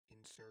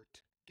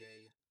Insert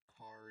gay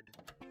card.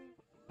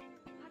 I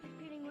have a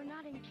feeling we're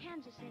not in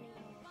Kansas anymore.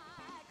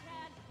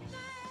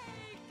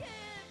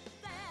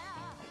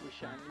 I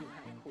wish I knew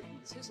how Queen.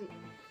 Susan,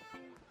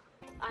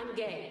 I'm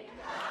gay.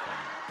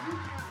 You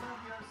can't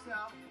love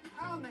yourself.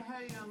 How in the hell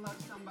are you gonna love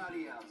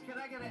somebody else? Can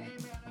I get an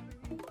amen up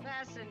in here?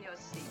 Fasten your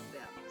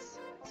seatbelts.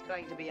 It's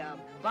going to be a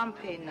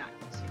bumpy night.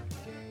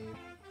 Gay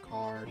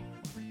card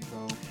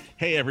revoke.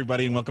 Hey,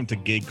 everybody, and welcome to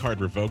Gay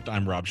Card Revoked.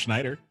 I'm Rob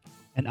Schneider.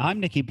 And I'm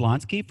Nikki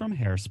Blonsky from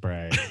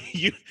Hairspray.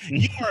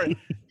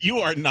 You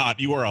are not.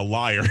 You are a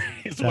liar.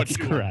 Is That's what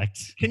you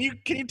correct. Can you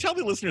tell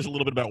the listeners a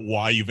little bit about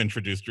why you've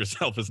introduced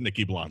yourself as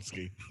Nikki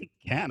Blonsky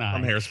Can I?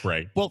 from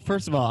Hairspray? Well,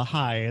 first of all,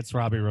 hi, it's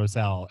Robbie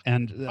Roselle.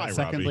 And Hi,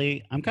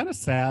 secondly, I'm kind of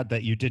sad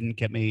that you didn't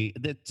get me.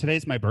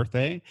 Today's my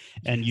birthday,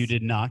 and you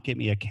did not get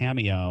me a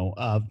cameo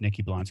of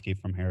Nikki Blonsky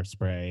from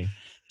Hairspray,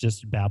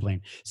 just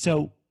babbling.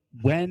 So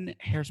when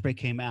Hairspray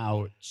came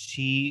out,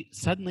 she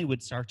suddenly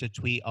would start to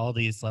tweet all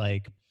these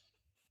like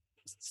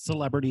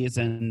celebrities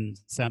and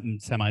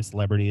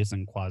semi-celebrities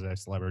and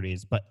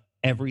quasi-celebrities, but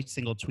every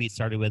single tweet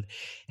started with,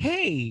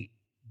 "Hey,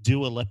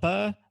 Dua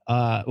Lipa,"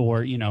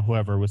 or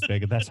whoever was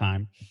big at that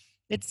time.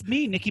 "It's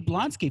me, Nikki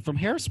Blonsky from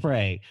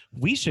Hairspray.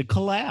 We should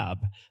collab."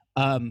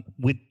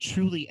 With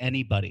truly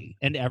anybody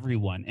and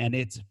everyone, and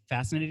it's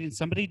fascinating.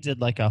 Somebody did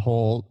like a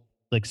whole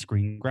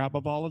screen grab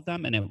of all of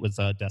them, and it was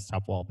a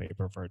desktop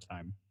wallpaper for a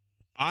time.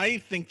 I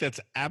think that's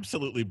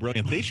absolutely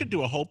brilliant. They should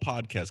do a whole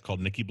podcast called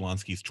Nikki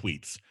Blonsky's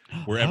Tweets,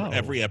 where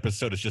every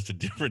episode is just a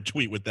different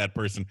tweet with that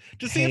person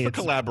to see if a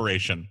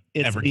collaboration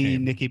ever me,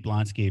 came. Nikki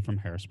Blonsky from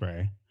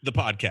Hairspray. The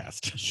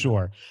podcast.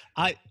 Sure.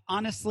 I'd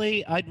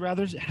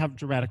rather have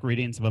dramatic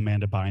readings of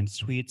Amanda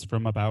Bynes' tweets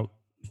from about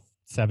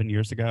 7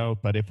 years ago,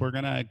 but if we're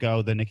gonna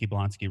go the Nikki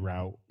Blonsky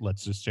route,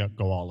 let's just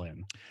go all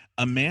in.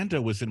 Amanda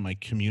was in my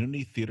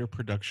community theater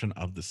production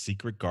of The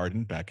Secret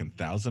Garden back in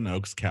Thousand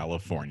Oaks,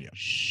 California.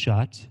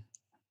 Shut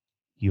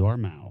your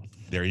mouth.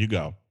 There you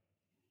go.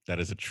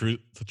 It's a true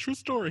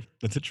story.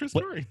 That's a true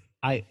story.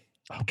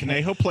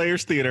 Conejo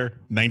Players Theater,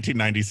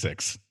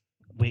 1996.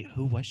 Wait,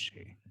 who was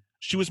she?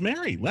 She was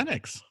Mary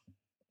Lennox.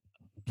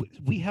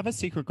 We have a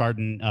Secret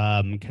Garden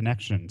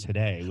connection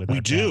today. We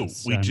do.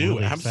 I'm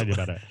really Absolutely. excited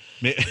about it.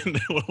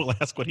 We'll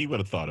ask what he would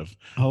have thought of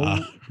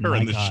her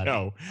in the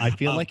show. I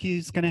feel like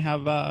he's going to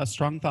have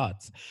strong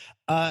thoughts.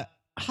 Hi.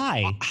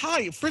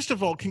 Hi. First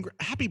of all,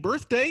 happy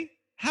birthday.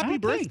 Happy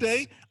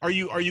birthday. Thanks. Are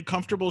you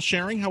comfortable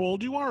sharing how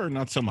old you are or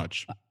not so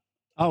much?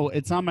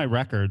 It's on my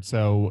record,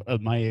 so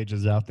my age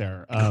is out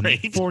there.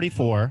 Great.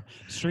 44.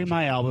 Stream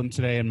my album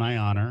today in my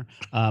honor,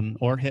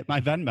 or hit my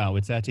Venmo.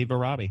 It's at Eva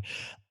Robbie.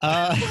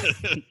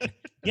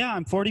 Yeah,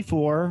 I'm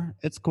 44.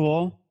 It's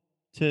cool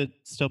to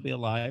still be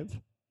alive.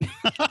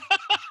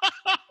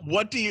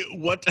 What do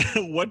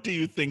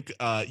you think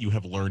you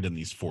have learned in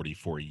these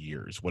 44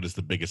 years? What is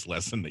the biggest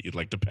lesson that you'd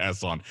like to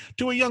pass on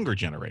to a younger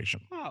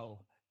generation? Oh,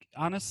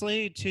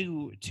 honestly,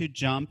 to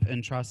jump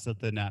and trust that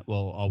the net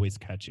will always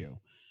catch you.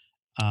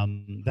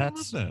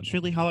 That's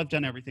truly how I've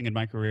done everything in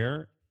my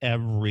career.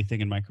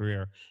 Everything in my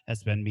career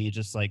has been me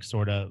just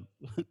sort of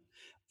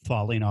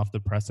falling off the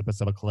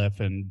precipice of a cliff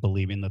and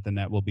believing that the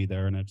net will be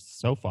there, and it's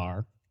so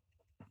far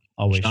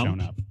always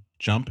shown up.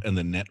 Jump and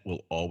the net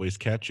will always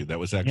catch you. That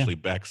was actually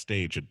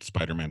backstage at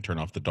Spider-Man Turn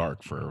Off the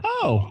Dark for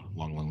a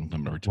long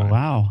number of times.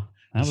 Wow,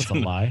 that was a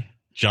lie.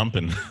 Jump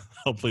and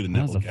hopefully the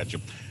net will catch you.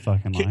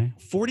 Fucking lie.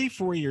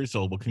 44 years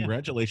old. Well,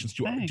 congratulations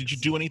to you. Thanks. Did you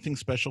do anything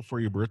special for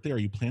your birthday? Are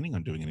you planning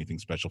on doing anything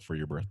special for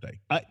your birthday?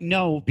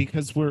 No,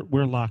 because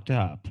we're locked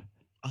up.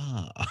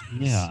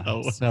 Yeah.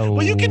 So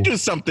well, you can do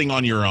something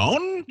on your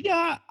own.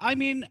 Yeah, I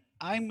mean,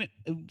 I'm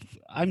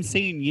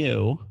seeing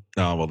you.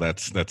 Oh well,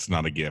 that's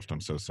not a gift.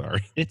 I'm so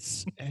sorry.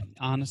 It's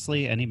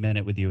honestly, any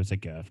minute with you is a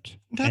gift.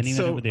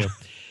 Minute with you.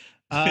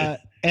 And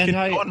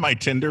can you go on my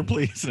Tinder,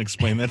 please, and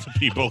explain that to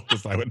people,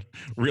 because I would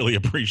really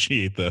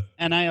appreciate the.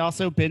 And I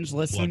also binge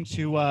listened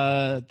to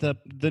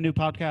the new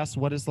podcast,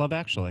 What Is Love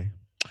Actually?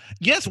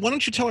 Yes. Why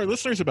don't you tell our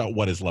listeners about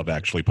What Is Love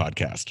Actually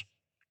podcast?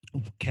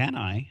 Can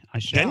I? I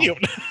shall. Can you?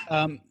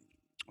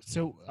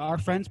 So our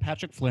friends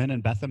Patrick Flynn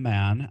and Beth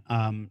Mann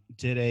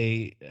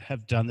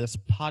have done this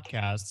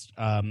podcast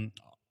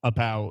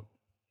about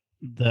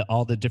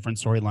all the different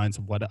storylines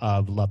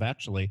of Love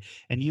Actually,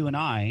 and you and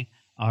I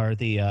are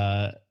the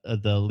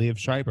Liev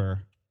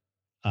Schreiber.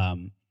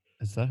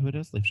 Is that who it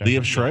is?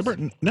 Liev Schreiber?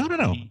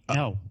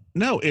 No.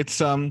 No, it's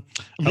Liam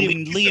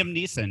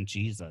Neeson.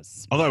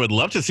 Jesus. Although I would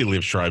love to see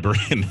Liev Schreiber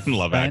in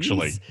Love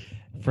Actually.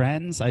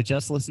 Friends, I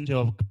just listened to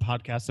a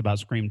podcast about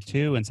Scream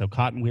 2, and so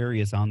Cotton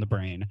Weary is on the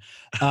brain.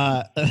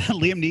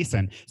 Liam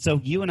Neeson. So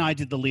you and I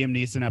did the Liam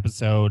Neeson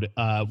episode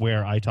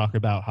where I talk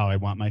about how I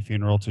want my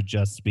funeral to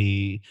just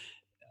be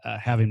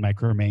having my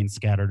remains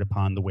scattered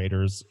upon the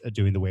waiters,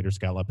 doing the waiter's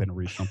gallop in a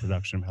regional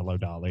production of Hello,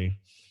 Dolly.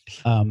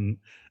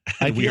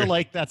 I feel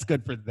like that's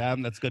good for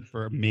them. That's good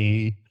for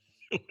me.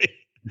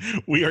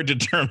 We are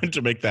determined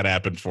to make that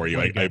happen for you.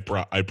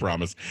 I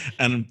promise.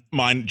 And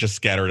mine just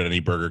scattered at any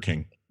Burger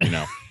King,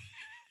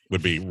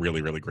 would be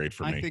really, really great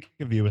for me. I think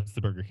of you as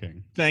the Burger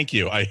King. Thank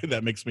you.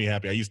 That makes me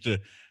happy. I used to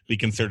be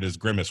considered as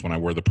Grimace when I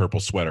wore the purple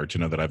sweater. To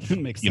know that I've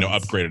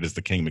upgraded as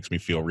the King makes me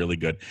feel really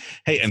good.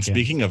 Hey, and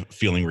speaking of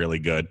feeling really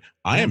good,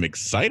 I am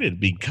excited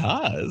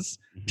because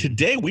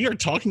today we are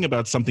talking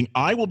about something.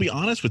 I will be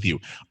honest with you.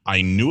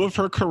 I knew of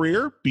her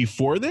career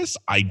before this.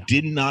 I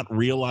did not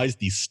realize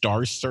the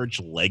Star Search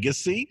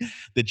legacy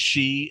that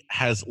she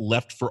has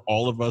left for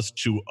all of us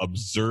to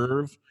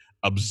observe,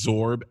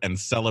 absorb, and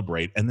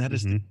celebrate. And that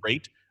is the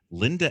great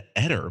Linda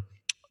Eder.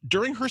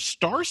 During her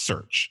Star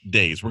Search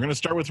days, we're going to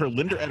start with her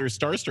Linda Eder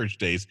Star Search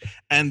days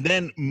and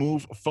then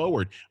move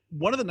forward.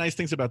 One of the nice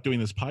things about doing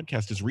this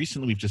podcast is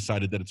recently we've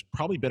decided that it's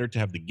probably better to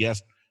have the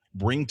guest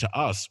bring to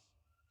us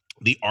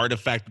the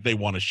artifact that they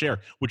want to share,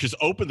 which has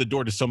opened the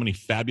door to so many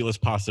fabulous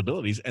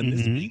possibilities. And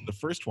this being the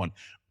first one.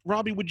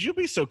 Robbie, would you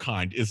be so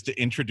kind as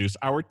to introduce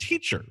our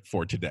teacher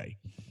for today?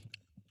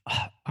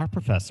 Our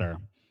professor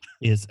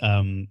is,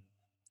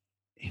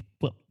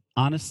 well,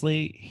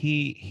 honestly,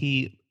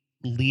 he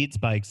leads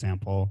by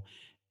example.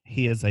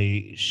 He is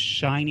a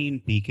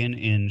shining beacon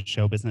in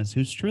show business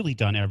who's truly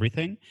done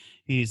everything.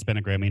 He's been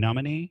a Grammy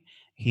nominee.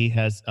 He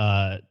has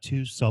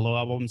 2 solo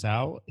albums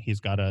out. He's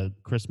got a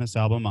Christmas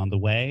album on the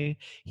way.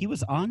 He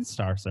was on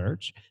Star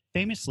Search,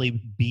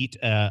 famously beat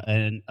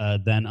a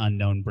then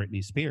unknown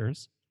Britney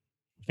Spears,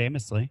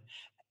 famously.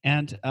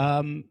 And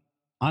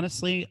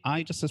honestly,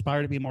 I just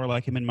aspire to be more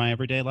like him in my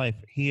everyday life.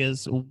 He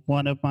is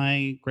one of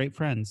my great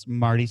friends,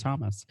 Marty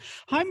Thomas.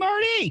 Hi,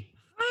 Marty.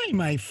 Hi,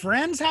 my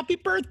friends. Happy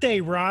birthday,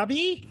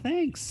 Robbie.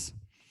 Thanks.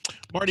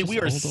 Marty, we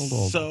are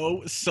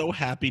so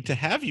happy to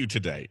have you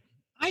today.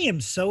 I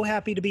am so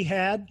happy to be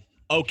had.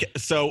 Okay,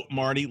 so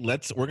Marty,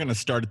 we're going to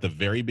start at the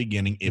very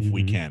beginning if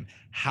we can.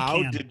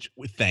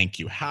 Thank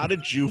you. How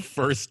did you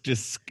first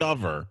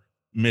discover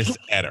Miss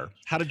Eder?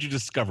 How did you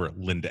discover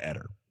Linda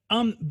Eder?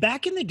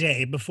 Back in the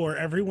day, before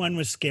everyone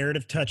was scared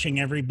of touching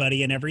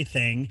everybody and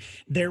everything,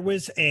 there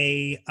was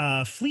a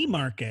flea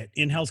market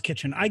in Hell's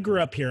Kitchen. I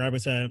grew up here. I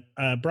was a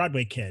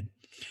Broadway kid.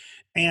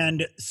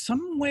 And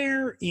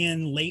somewhere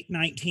in late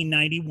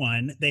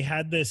 1991, they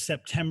had this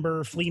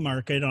September flea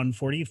market on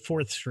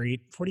 44th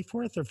Street,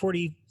 44th or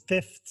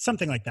 45th,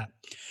 something like that.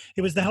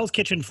 It was the Hell's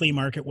Kitchen flea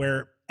market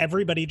where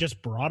everybody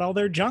just brought all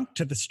their junk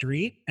to the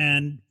street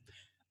and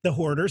the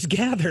hoarders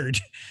gathered.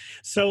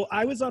 So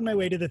I was on my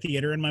way to the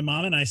theater and my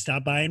mom and I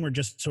stopped by and were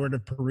just sort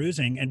of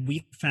perusing, and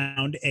we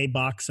found a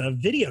box of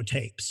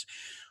videotapes.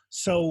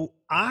 So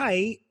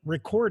I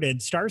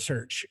recorded Star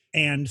Search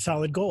and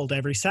Solid Gold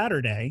every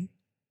Saturday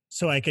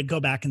so I could go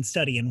back and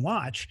study and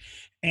watch.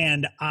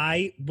 And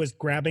I was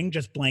grabbing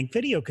just blank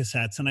video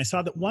cassettes, and I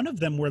saw that one of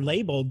them were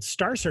labeled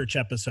Star Search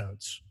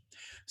episodes.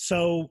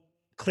 So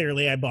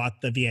clearly I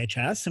bought the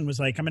VHS and was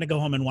like, I'm going to go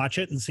home and watch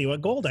it and see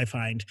what gold I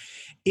find.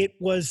 It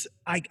was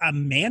a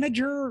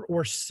manager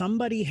or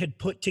somebody had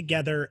put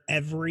together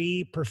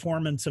every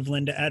performance of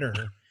Linda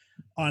Eder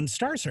on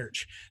Star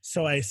Search.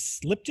 So I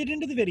slipped it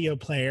into the video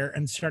player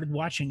and started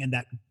watching, and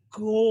that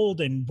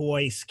golden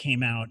voice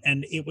came out.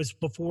 And it was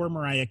before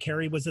Mariah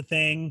Carey was a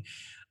thing.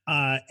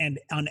 And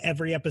on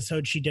every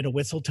episode, she did a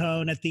whistle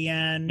tone at the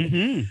end.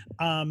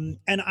 And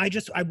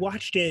I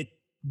watched it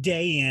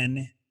day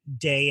in,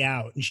 day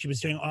out, and she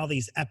was doing all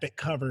these epic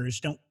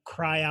covers, Don't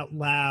Cry Out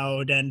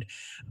Loud and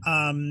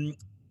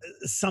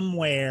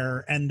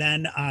Somewhere, and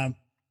then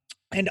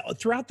and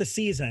throughout the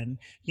season,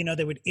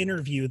 they would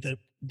interview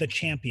the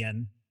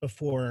champion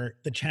before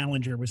the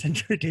challenger was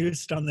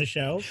introduced on the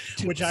show,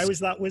 which I always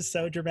thought was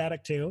so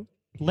dramatic too.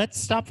 Let's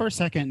stop for a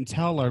second and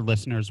tell our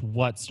listeners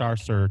what Star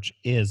Search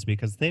is,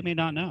 because they may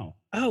not know.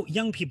 Oh,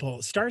 young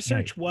people, Star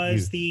Search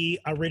was the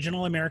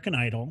original American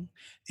Idol.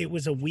 It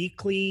was a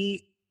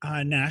weekly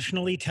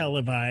nationally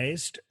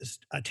televised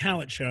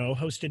talent show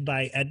hosted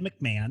by Ed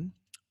McMahon,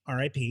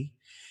 R.I.P.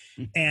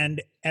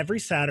 And every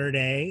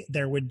Saturday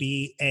there would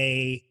be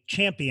a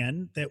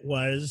champion that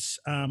was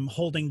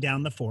holding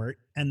down the fort,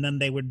 and then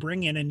they would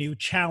bring in a new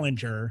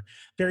challenger,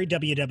 very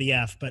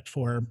WWF, but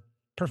for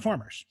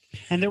performers.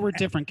 And there were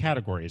different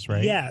categories,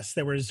 right? Yes,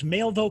 there was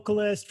male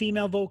vocalist,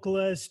 female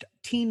vocalist,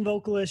 teen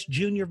vocalist,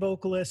 junior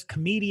vocalist,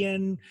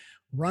 comedian,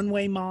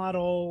 runway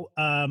model,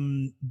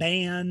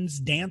 bands,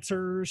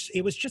 dancers.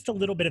 It was just a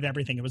little bit of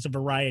everything. It was a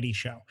variety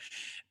show.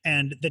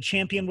 And the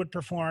champion would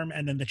perform,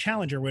 and then the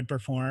challenger would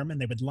perform,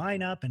 and they would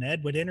line up, and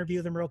Ed would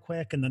interview them real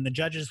quick, and then the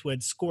judges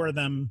would score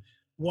them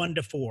 1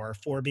 to 4,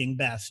 4 being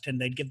best,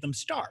 and they'd give them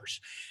stars.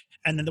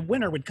 And then the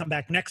winner would come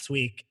back next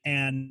week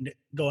and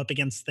go up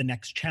against the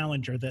next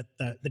challenger that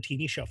the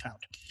TV show found.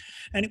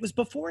 And it was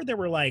before there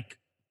were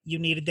you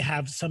needed to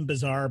have some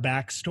bizarre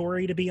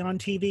backstory to be on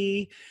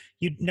TV.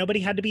 Nobody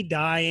had to be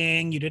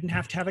dying. You didn't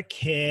have to have a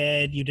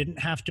kid. You didn't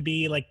have to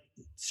be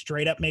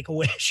straight up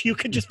Make-A-Wish. You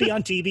could just be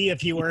on TV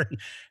if you were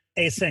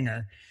a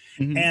singer.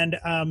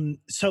 And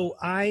so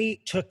I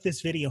took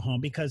this video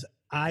home because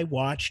I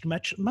watched,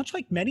 much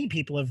like many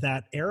people of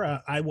that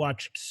era, I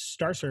watched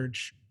Star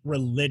Search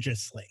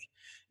religiously.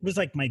 It was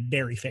my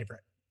very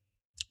favorite.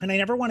 And I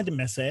never wanted to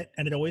miss it.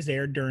 And it always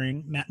aired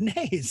during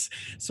matinees.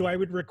 So I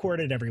would record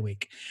it every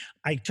week.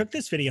 I took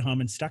this video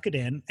home and stuck it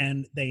in,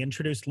 and they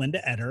introduced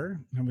Linda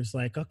Eder. I was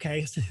like,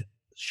 okay,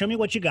 show me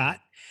what you got.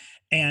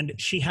 And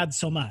she had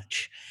so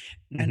much.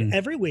 And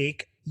every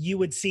week you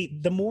would see,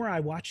 the more I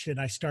watched it,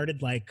 I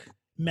started like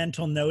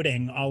mental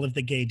noting all of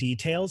the gay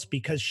details,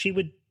 because she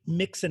would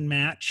mix and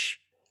match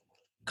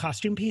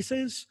costume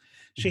pieces.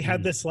 She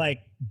had this like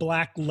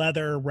black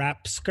leather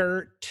wrap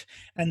skirt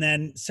and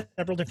then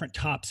several different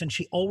tops. And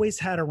she always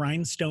had a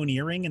rhinestone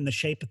earring in the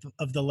shape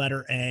of the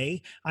letter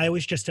A. I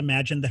always just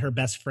imagined that her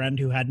best friend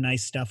who had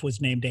nice stuff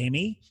was named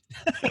Amy.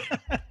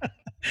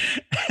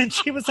 And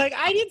she was like,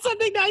 I need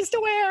something nice to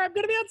wear. I'm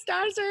going to be on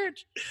Star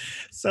Search.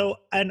 So,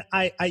 and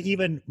I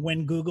even,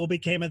 when Google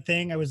became a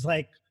thing, I was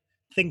like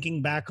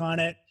thinking back on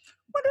it.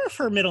 Wonder if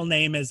her middle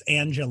name is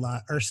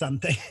Angela or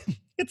something.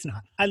 It's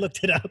not. I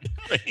looked it up.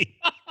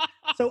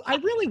 So I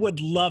really would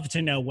love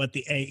to know what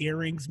the A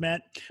earrings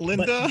meant.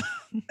 Linda?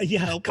 But,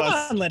 yeah, come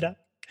on, Linda.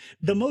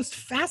 The most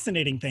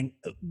fascinating thing,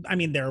 I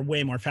mean, there are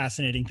way more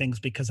fascinating things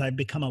because I've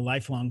become a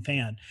lifelong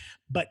fan.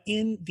 But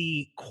in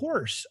the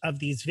course of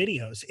these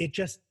videos,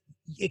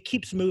 it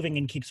keeps moving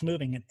and keeps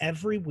moving. And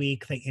every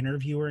week they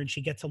interview her and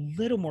she gets a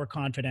little more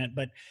confident.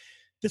 But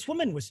this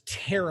woman was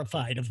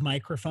terrified of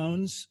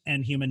microphones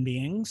and human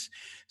beings.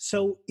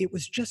 So it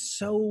was just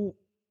so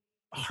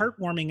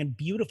heartwarming and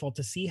beautiful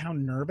to see how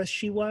nervous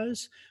she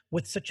was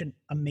with such an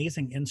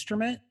amazing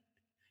instrument.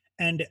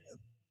 And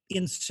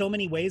in so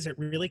many ways, it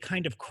really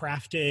kind of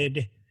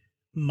crafted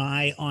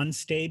my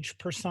onstage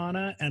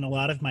persona and a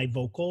lot of my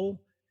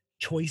vocal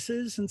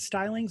choices and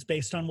stylings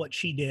based on what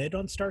she did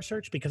on Star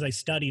Search, because I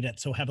studied it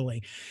so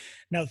heavily.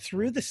 Now,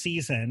 through the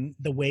season,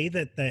 the way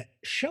that the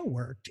show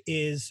worked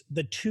is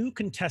the two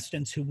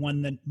contestants who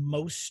won the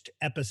most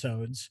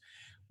episodes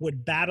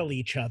would battle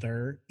each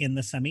other in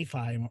the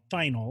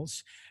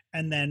semifinals.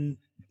 And then,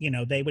 you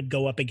know, they would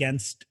go up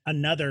against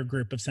another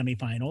group of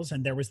semifinals,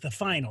 and there was the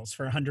finals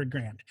for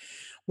 $100,000.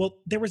 Well,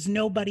 there was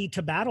nobody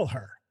to battle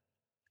her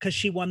because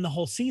she won the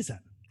whole season.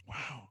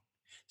 Wow.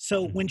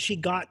 So when she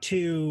got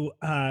to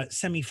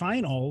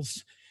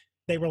semifinals,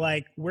 they were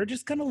like, we're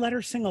just going to let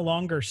her sing a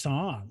longer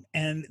song.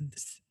 And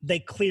they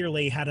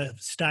clearly had a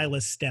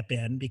stylist step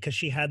in because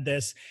she had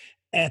this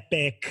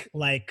epic,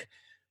 like,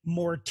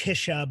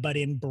 Morticia, but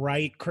in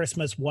bright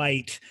Christmas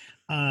white,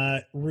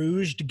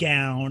 rouged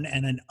gown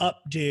and an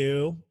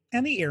updo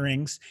and the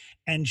earrings.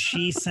 And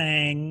she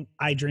sang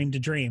I Dreamed a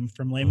Dream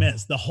from Les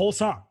Mis, the whole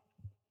song,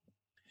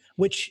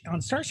 which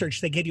on Star Search,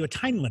 they gave you a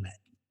time limit.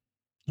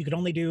 You could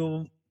only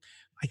do,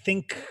 I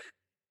think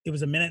it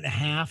was a minute and a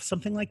half,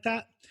 something like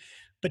that.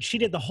 But she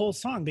did the whole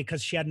song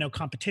because she had no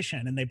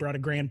competition, and they brought a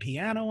grand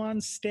piano on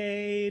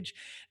stage,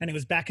 and it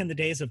was back in the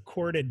days of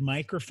corded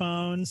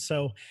microphones.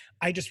 So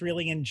I just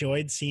really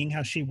enjoyed seeing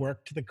how she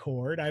worked the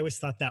cord. I always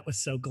thought that was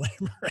so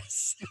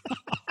glamorous.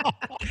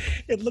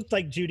 It looked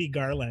like Judy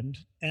Garland.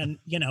 And,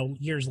 you know,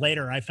 years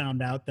later, I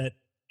found out that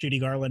Judy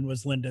Garland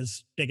was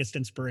Linda's biggest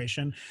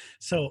inspiration.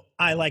 So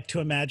I like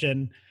to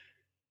imagine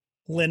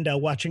Linda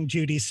watching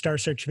Judy's Star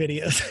Search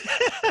videos.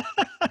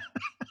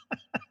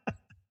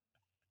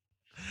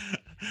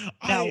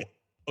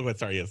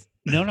 Sorry, yes.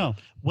 No.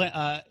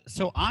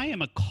 So I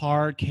am a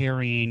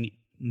card-carrying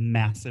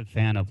massive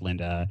fan of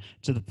Linda,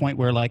 to the point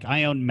where, like,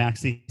 I own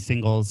maxi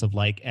singles of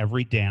like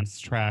every dance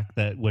track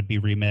that would be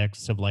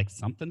remixed of like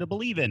Something to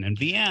Believe in and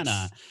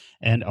Vienna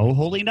and Oh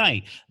Holy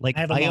Night. Like,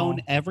 I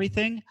own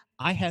everything.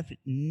 I have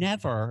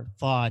never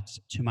thought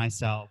to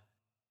myself,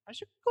 I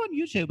should go on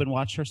YouTube and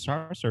watch her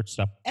Star Search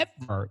stuff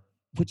ever,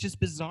 which is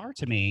bizarre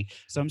to me.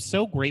 So I'm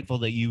so grateful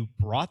that you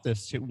brought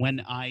this to,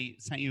 when I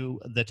sent you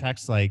the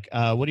text, like,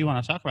 what do you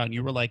want to talk about? And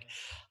you were like,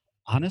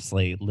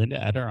 honestly,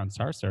 Linda Eder on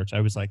Star Search.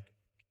 I was like,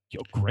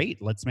 yo, great,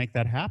 let's make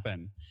that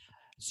happen.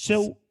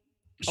 So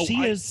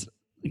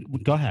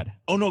go ahead.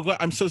 Oh no,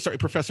 I'm so sorry,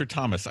 Professor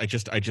Thomas. I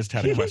just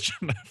had a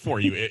question for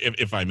you,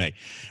 if I may.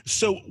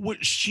 So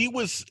she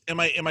was, am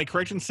I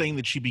correct in saying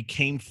that she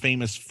became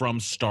famous from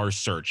Star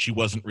Search? She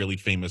wasn't really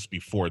famous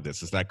before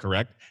this. Is that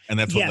correct? And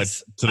that's what led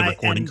to the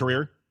recording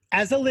career?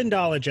 As a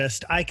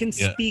Lindologist, I can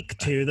speak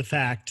to the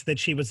fact that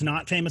she was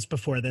not famous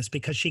before this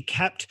because she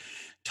kept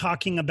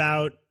talking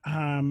about,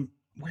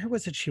 where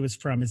was it she was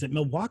from? Is it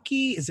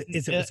Milwaukee? Is it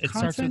Wisconsin? It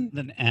starts with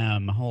an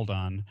M. Hold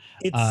on.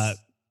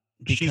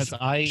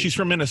 She's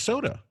from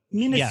Minnesota.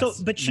 Minnesota,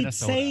 yes, but she'd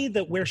Minnesota. say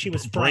that where she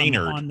was from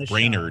on the show.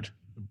 Brainerd.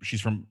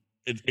 She's from.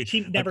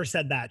 She never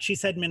said that. She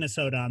said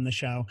Minnesota on the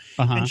show.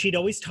 And she'd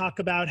always talk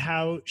about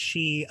how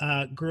she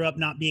grew up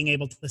not being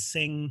able to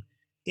sing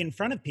in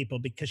front of people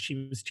because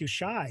she was too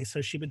shy.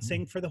 So she would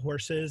sing for the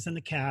horses and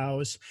the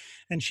cows,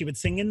 and she would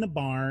sing in the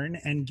barn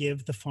and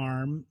give the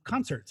farm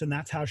concerts. And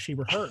that's how she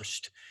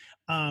rehearsed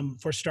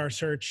for Star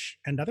Search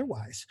and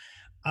otherwise.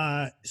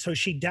 So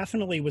she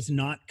definitely was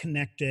not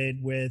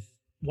connected with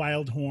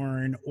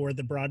Wildhorn or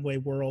the Broadway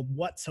world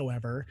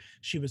whatsoever.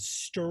 She was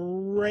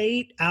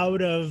straight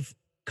out of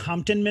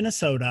Compton,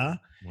 Minnesota.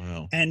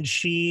 Wow. And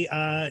she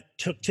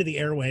took to the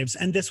airwaves.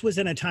 And this was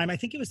in a time, I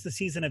think it was the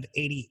season of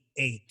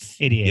 88.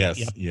 88. Yes.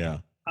 Yep. Yeah.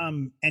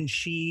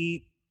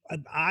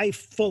 And I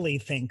fully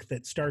think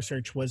that Star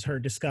Search was her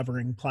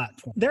discovering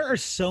platform. There are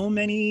so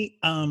many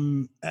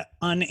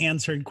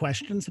unanswered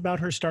questions about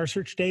her Star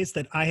Search days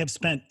that I have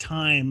spent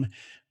time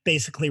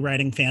basically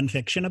writing fan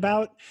fiction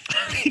about,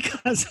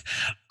 because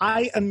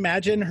I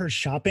imagine her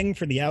shopping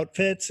for the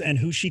outfits and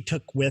who she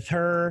took with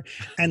her,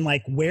 and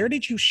like, where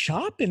did you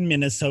shop in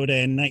Minnesota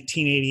in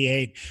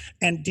 1988?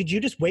 And did you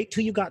just wait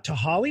till you got to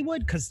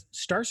Hollywood? Because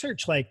Star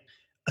Search, like,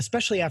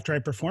 especially after I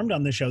performed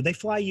on the show, they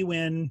fly you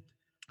in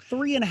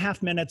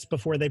 3.5 minutes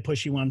before they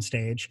push you on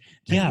stage.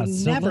 And Yeah, you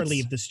so never let's-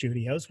 leave the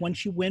studios.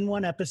 Once you win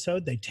one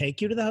episode, they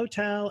take you to the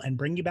hotel and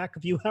bring you back a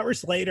few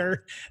hours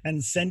later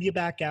and send you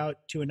back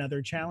out to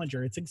another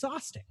challenger. It's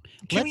exhausting.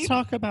 Let's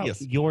talk about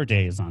Yes. your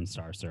days on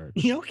Star Search.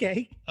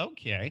 Okay.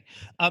 Okay.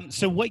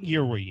 So what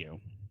year were you?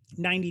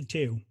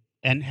 92.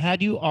 And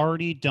had you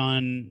already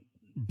done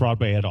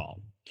Broadway at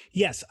all?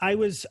 Yes, I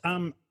was.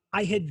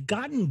 I had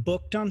gotten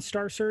booked on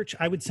Star Search.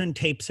 I would send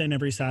tapes in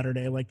every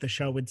Saturday, like the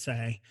show would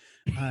say.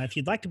 If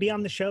you'd like to be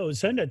on the show,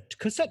 send a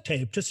cassette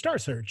tape to Star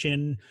Search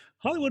in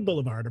Hollywood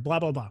Boulevard, or blah,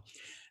 blah, blah.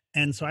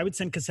 And so I would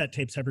send cassette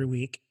tapes every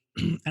week.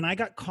 And I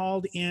got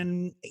called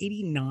in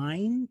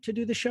 89 to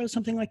do the show,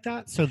 something like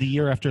that. So the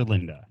year after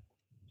Linda.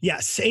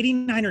 Yes,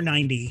 89 or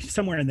 90,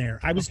 somewhere in there.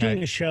 I was Okay.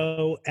 doing a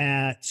show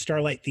at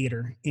Starlight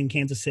Theater in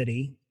Kansas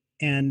City.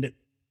 And,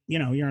 you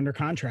know, you're under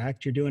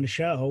contract, you're doing a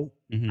show.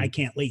 Mhm. I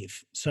can't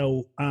leave.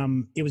 So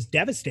it was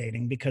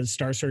devastating, because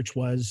Star Search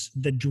was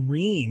the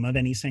dream of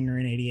any singer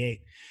in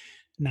 88,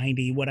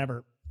 90,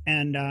 whatever.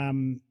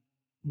 And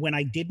when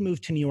I did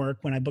move to New York,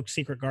 when I booked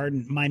Secret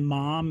Garden, my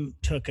mom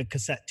took a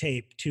cassette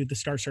tape to the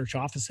Star Search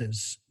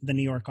offices, the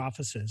New York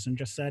offices, and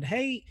just said,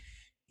 hey,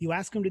 you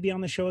asked him to be on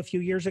the show a few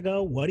years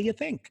ago. What do you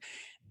think?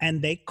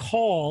 And they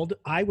called.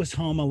 I was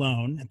home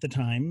alone at the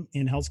time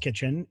in Hell's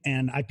Kitchen,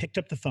 and I picked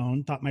up the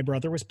phone, thought my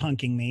brother was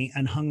punking me,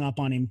 and hung up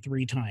on him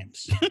 3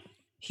 times.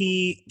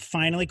 He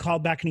finally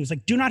called back and he was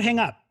like, do not hang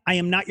up. I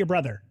am not your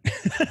brother.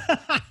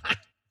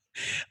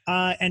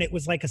 And it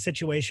was like a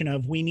situation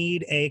of, we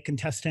need a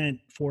contestant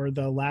for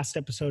the last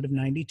episode of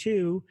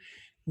 92,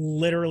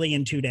 literally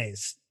in 2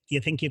 days. Do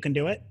you think you can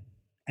do it?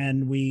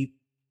 And we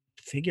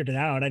figured it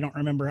out. I don't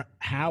remember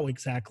how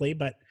exactly,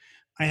 but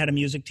I had a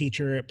music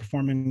teacher at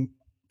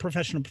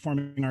Professional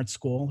Performing Arts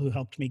School who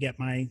helped me get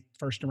my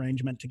first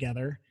arrangement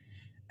together.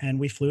 And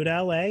we flew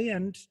to LA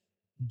and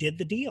did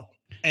the deal.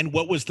 And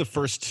what was the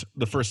first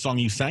song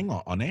you sang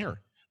on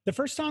air? The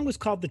first song was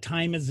called The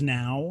Time Is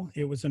Now.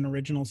 It was an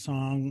original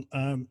song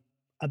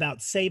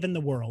about saving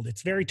the world.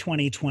 It's very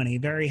 2020,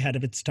 very ahead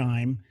of its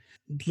time.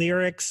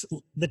 Lyrics,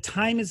 the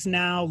time is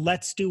now,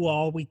 let's do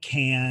all we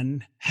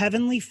can.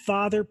 Heavenly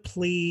Father,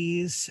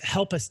 please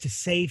help us to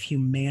save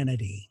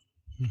humanity.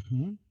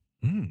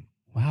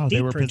 Wow, they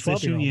Deep were for a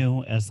positioning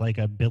 12-year-old. you as like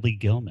a Billy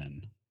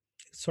Gilman.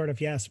 Sort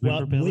of, yes.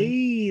 Remember Well,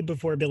 Billy? way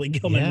before Billy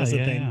Gilman was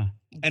a thing.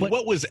 And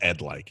what was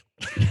Ed like?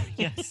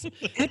 Yes.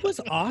 It was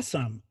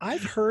awesome.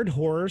 I've heard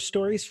horror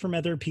stories from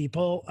other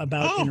people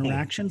about Oh.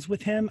 interactions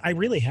with him. I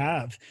really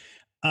have.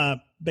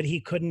 But he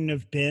couldn't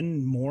have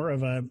been more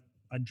of a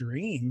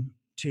dream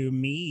to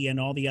me and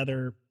all the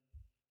other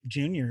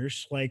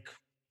juniors. Like,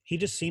 he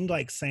just seemed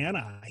like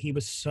Santa. He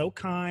was so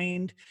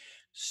kind,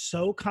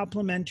 so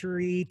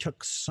complimentary,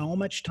 took so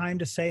much time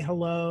to say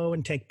hello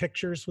and take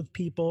pictures with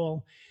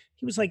people.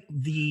 He was like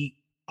the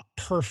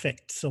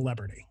perfect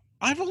celebrity.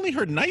 I've only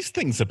heard nice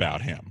things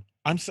about him.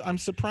 I'm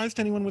surprised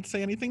anyone would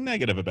say anything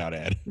negative about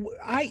Ed.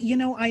 I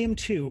am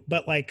too.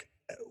 But like,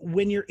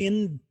 when you're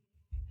in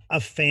a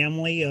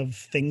family of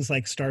things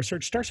like Star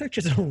Search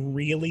is a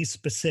really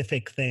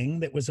specific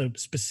thing that was a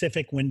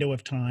specific window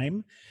of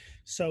time.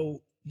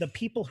 So the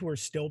people who are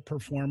still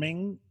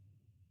performing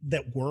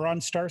that were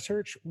on Star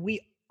Search, we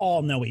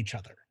all know each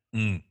other.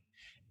 Mm.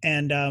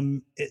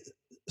 And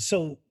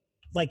so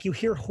like, you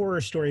hear horror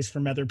stories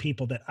from other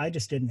people that I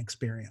just didn't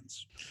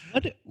experience.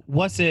 What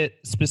was it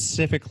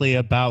specifically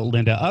about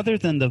Linda, other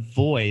than the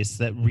voice,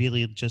 that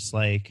really just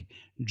like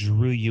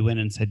drew you in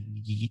and said,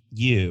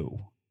 you?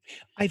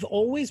 I've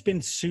always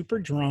been super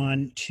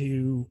drawn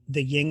to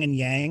the yin and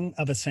yang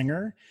of a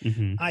singer.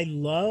 Mhm. I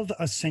love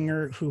a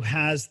singer who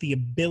has the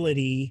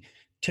ability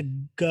to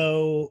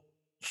go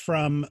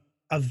from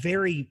a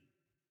very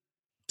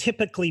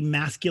typically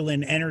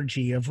masculine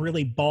energy of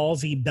really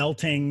ballsy,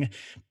 belting,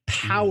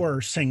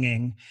 power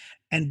singing,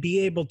 and be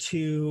able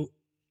to,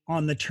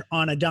 on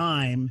a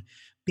dime,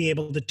 be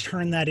able to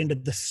turn that into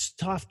the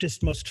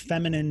softest, most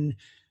feminine,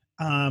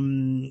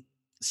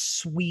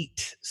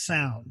 sweet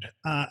sound,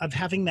 of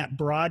having that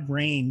broad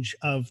range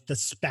of the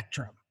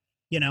spectrum,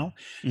 you know?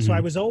 So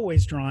I was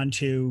always drawn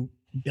to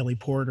Billy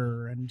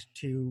Porter and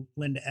to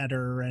Linda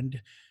Eder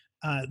and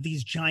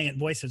these giant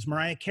voices,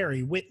 Mariah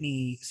Carey,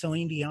 Whitney,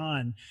 Celine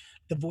Dion,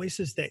 the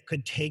voices that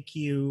could take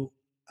you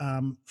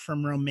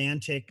from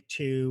romantic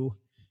to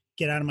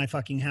get out of my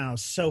fucking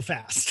house so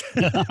fast.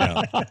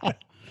 Yeah.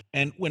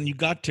 And when you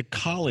got to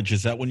college,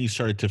 is that when you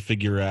started to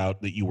figure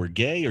out that you were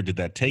gay, or did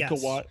that take a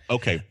Yes. while?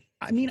 Okay.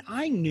 I mean,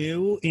 I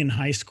knew in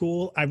high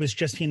school I was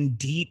just in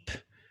deep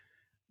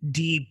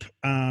deep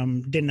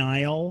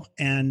denial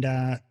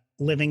and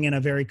living in a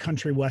very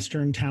country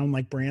western town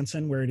like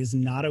Branson, where it is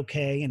not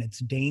okay and it's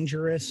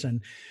dangerous.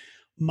 And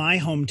my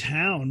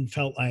hometown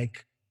felt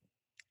like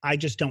I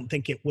just don't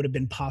think it would have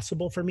been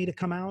possible for me to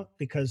come out,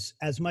 because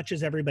as much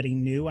as everybody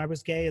knew I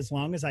was gay, as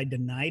long as I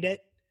denied it,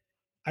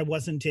 I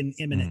wasn't in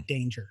imminent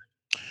danger.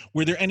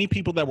 Were there any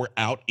people that were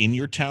out in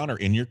your town or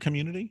in your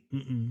community?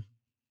 Mm-mm.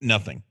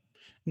 Nothing.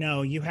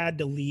 No, you had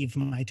to leave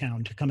my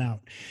town to come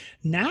out.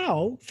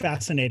 Now,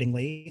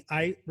 fascinatingly,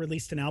 I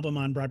released an album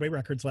on Broadway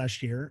Records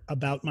last year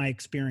about my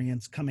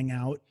experience coming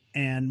out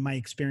and my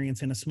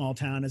experience in a small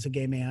town as a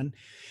gay man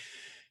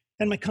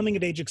and my coming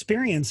of age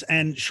experience.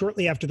 And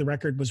shortly after the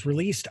record was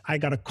released, I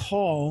got a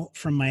call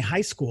from my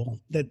high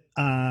school that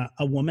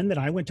a woman that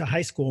I went to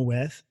high school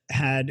with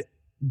had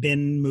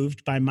been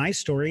moved by my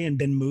story and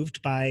been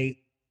moved by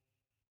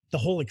the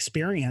whole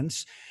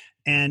experience.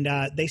 And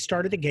they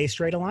started a Gay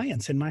Straight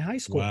Alliance in my high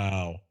school.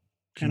 Wow.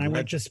 And I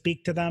went to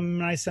speak to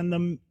them, and I send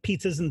them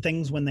pizzas and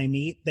things when they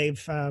meet.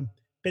 They've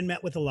been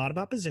met with a lot of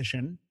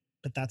opposition,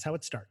 but that's how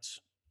it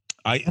starts.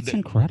 That's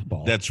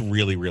incredible. That's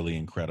really, really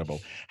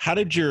incredible. How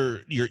did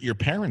your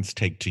parents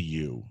take to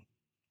you?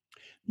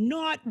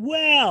 Not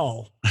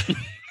well.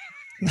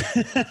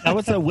 That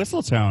was a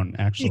whistle tone,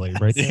 actually,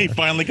 right there. He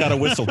finally got a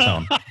whistle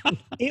tone.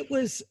 It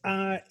was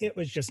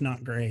just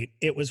not great.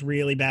 It was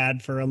really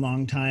bad for a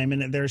long time,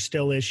 and there's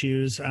still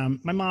issues.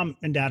 My mom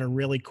and dad are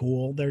really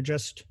cool. They're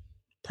just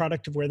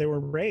product of where they were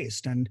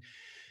raised. And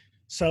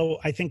so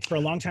I think for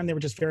a long time, they were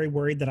just very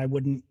worried that I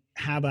wouldn't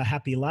have a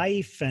happy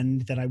life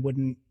and that I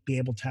wouldn't be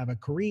able to have a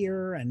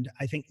career. And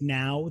I think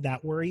now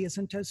that worry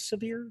isn't as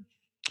severe.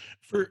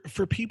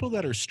 For people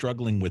that are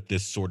struggling with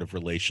this sort of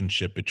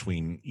relationship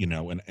between, you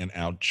know, an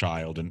out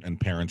child and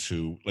parents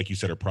who, like you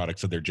said, are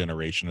products of their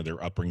generation or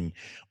their upbringing,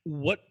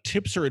 what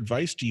tips or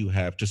advice do you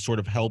have to sort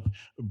of help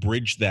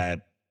bridge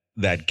that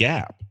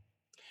gap?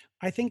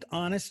 I think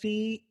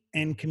honesty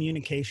and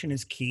communication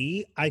is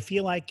key. I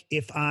feel like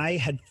if I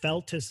had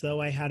felt as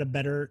though I had a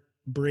better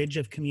bridge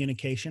of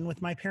communication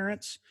with my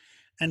parents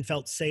and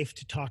felt safe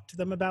to talk to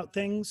them about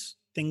things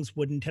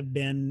wouldn't have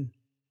been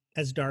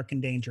as dark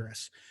and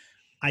dangerous.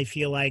 I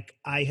feel like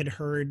I had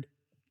heard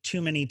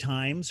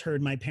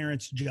my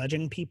parents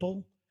judging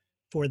people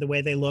for the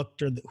way they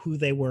looked or who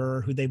they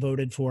were, who they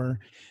voted for,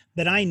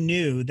 that I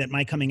knew that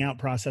my coming out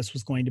process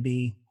was going to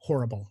be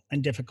horrible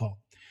and difficult.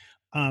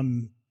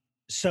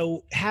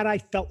 So had I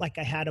felt like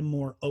I had a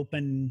more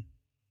open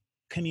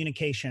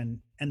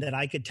communication and that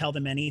I could tell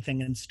them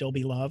anything and still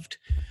be loved,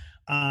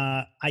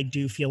 I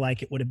do feel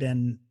like it would have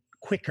been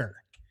quicker.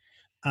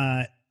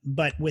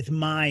 But with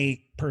my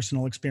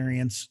personal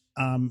experience,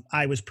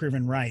 I was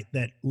proven right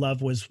that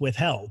love was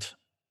withheld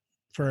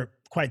for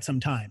quite some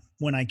time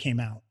when I came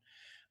out.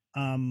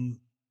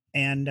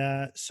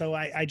 So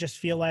I just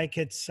feel like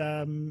it's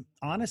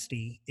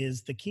honesty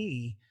is the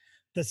key.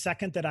 The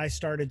second that I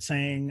started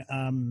saying,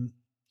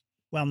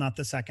 well, not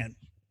the second,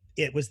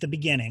 it was the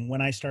beginning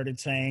when I started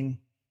saying,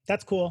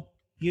 that's cool,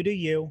 you do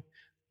you,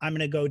 I'm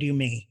going to go do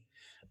me.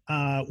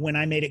 When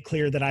I made it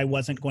clear that I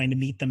wasn't going to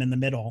meet them in the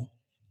middle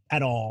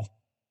at all,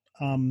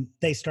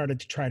 they started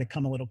to try to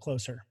come a little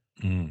closer.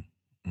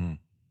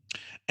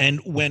 And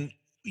when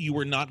you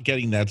were not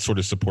getting that sort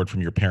of support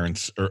from your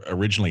parents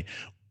originally,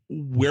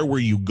 where were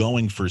you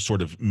going for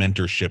sort of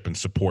mentorship and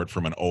support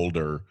from an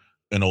older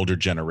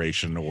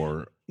generation?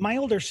 Or my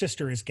older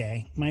sister is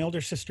gay. My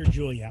older sister,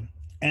 Julia.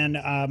 And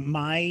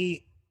my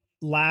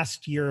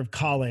last year of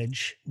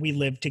college, we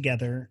lived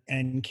together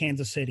in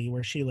Kansas City,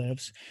 where she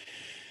lives.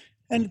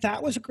 And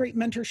that was a great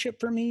mentorship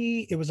for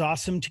me. It was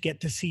awesome to get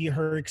to see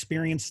her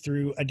experience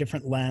through a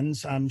different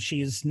lens.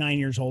 She's 9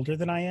 years older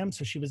than I am,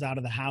 so she was out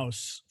of the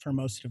house for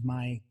most of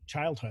my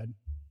childhood.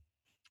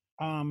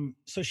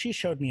 So she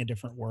showed me a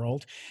different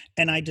world.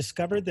 And I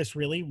discovered this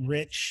really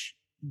rich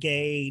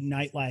gay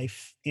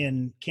nightlife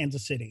in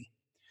Kansas City.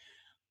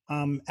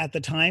 At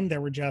the time, there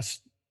were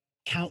just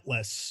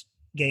countless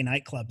gay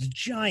nightclubs,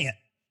 giant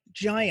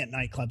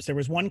nightclubs. There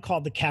was one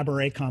called the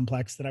Cabaret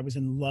Complex that I was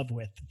in love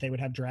with. They would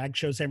have drag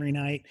shows every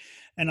night.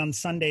 And on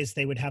Sundays,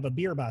 they would have a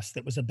beer bus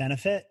that was a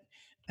benefit,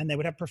 and they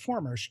would have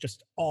performers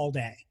just all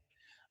day.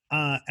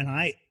 And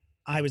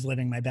I was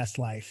living my best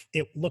life.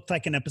 It looked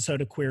like an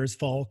episode of Queer as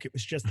Folk. It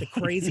was just the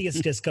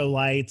craziest disco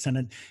lights and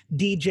a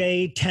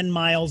DJ 10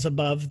 miles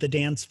above the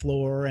dance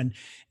floor. And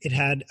it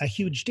had a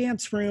huge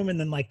dance room and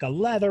then like a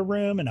leather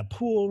room and a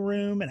pool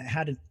room. And it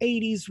had an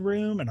 80s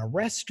room and a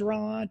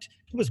restaurant.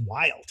 It was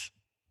wild.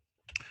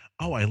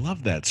 Oh, I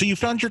love that. So you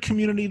found your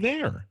community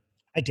there.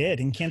 I did.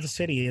 In Kansas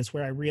City is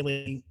where I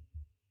really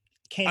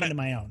came into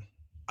my own.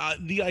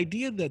 The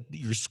idea that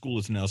your school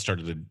has now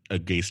started a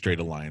Gay Straight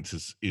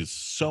Alliance is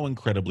so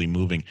incredibly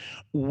moving.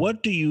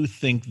 What do you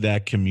think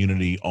that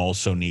community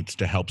also needs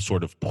to help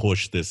sort of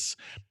push this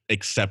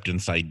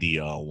acceptance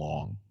idea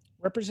along?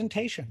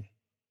 Representation.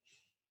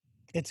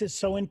 It's just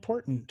so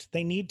important.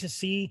 They need to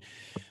see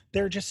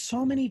there are just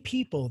so many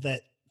people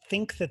that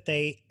think that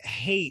they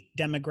hate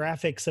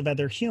demographics of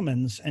other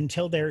humans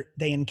until they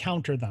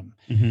encounter them.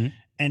 Mm-hmm.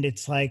 And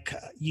it's like,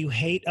 you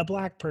hate a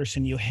Black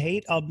person, you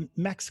hate a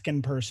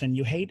Mexican person,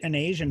 you hate an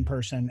Asian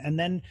person. And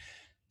then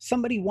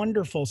somebody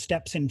wonderful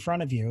steps in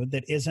front of you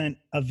that isn't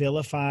a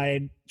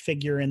vilified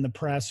figure in the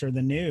press or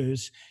the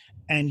news.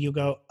 And you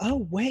go,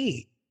 oh,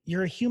 wait,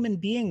 you're a human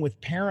being with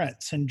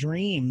parents and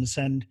dreams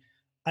and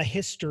a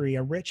history,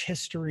 a rich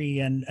history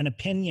and an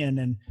opinion.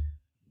 And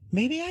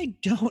maybe I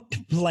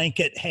don't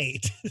blanket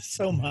hate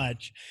so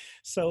much.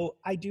 So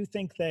I do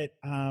think that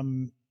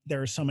there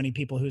are so many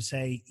people who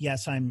say,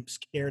 yes, I'm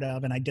scared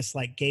of and I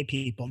dislike gay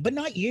people, but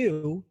not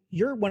you.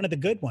 You're one of the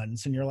good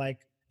ones. And you're like,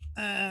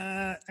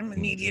 I'm gonna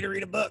need you to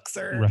read a book,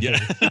 sir. Right. Yeah.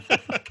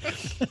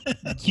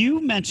 You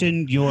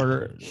mentioned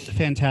your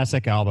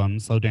fantastic album,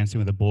 Slow Dancing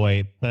with a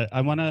Boy, but I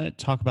want to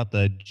talk about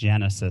the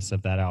genesis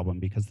of that album,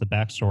 because the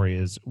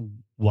backstory is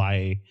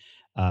why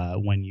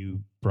when you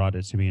brought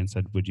it to me and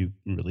said, would you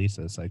release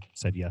this? I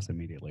said yes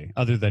immediately,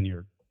 other than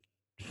your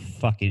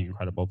fucking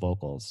incredible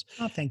vocals.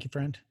 Oh, thank you,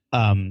 friend.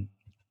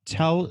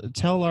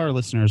 Tell our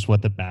listeners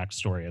what the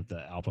backstory of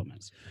the album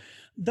is.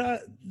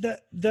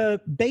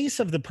 The base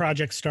of the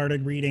project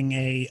started reading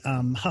a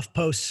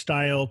HuffPost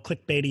style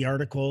clickbaity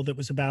article that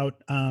was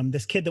about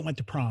this kid that went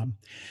to prom.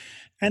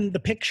 And the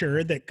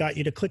picture that got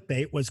you to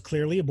clickbait was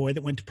clearly a boy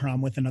that went to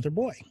prom with another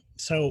boy.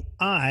 So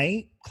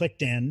I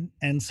clicked in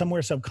and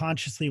somewhere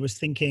subconsciously was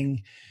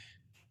thinking,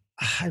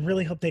 I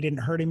really hope they didn't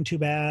hurt him too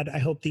bad. I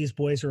hope these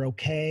boys are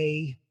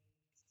okay.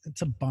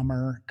 It's a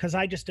bummer, because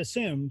I just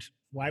assumed,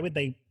 why would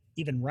they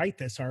even write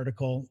this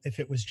article if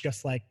it was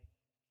just like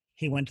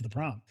he went to the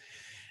prom?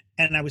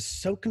 And I was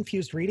so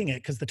confused reading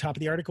it, because the top of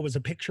the article was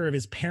a picture of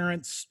his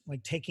parents,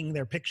 like taking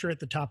their picture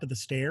at the top of the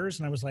stairs.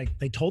 And I was like,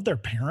 they told their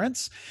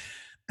parents?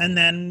 And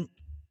then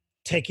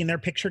taking their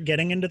picture,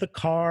 getting into the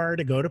car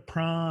to go to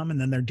prom. And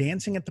then they're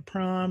dancing at the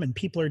prom and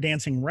people are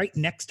dancing right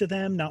next to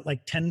them, not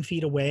like 10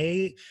 feet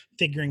away,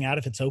 figuring out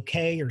if it's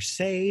okay or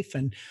safe.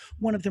 And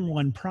one of them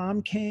won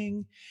prom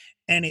king.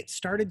 And it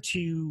started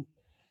to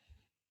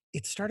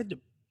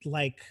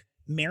like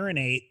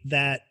marinate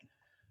that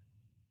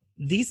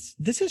this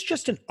is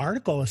just an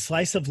article, a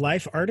slice of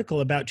life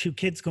article about two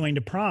kids going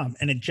to prom.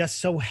 And it just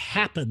so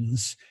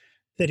happens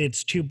that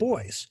it's two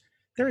boys.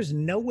 There is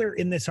nowhere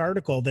in this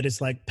article that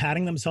is like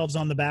patting themselves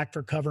on the back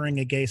for covering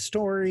a gay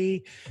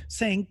story,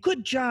 saying,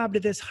 good job to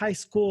this high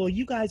school,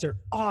 you guys are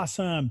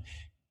awesome.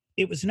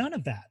 It was none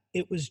of that.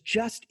 It was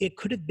just, it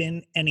could have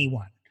been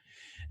anyone.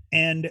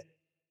 And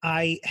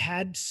I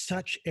had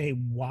such a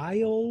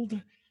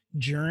wild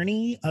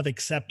journey of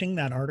accepting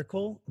that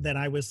article that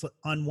I was,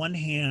 on one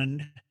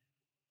hand,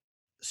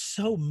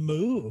 so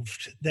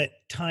moved that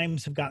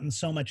times have gotten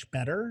so much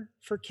better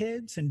for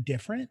kids and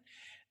different.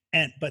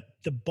 But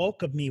the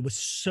bulk of me was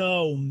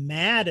so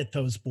mad at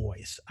those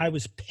boys. I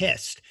was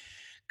pissed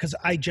because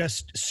I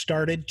just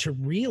started to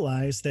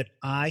realize that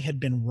I had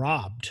been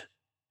robbed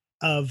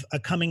of a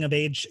coming of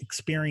age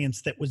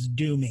experience that was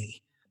due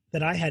me,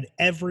 that I had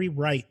every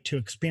right to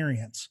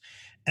experience.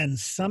 And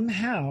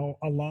somehow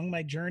along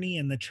my journey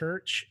in the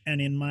church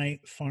and in my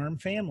farm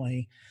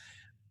family,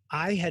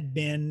 I had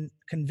been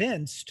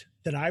convinced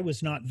that I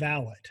was not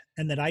valid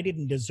and that I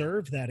didn't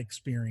deserve that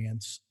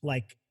experience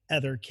like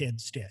other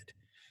kids did.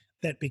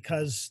 That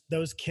because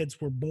those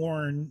kids were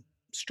born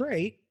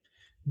straight,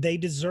 they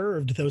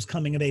deserved those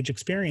coming of age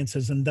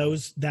experiences, and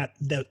those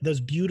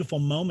beautiful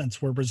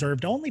moments were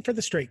reserved only for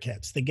the straight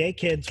kids. The gay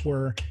kids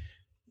were,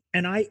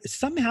 and I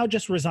somehow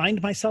just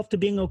resigned myself to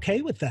being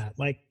okay with that.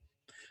 Like,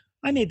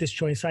 I made this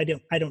choice. I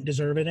don't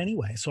deserve it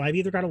anyway. So I've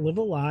either got to live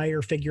a lie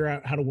or figure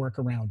out how to work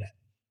around it.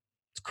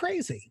 It's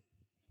crazy.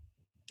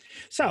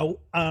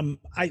 So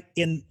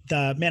in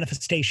the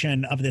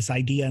manifestation of this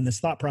idea and this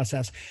thought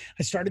process,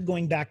 I started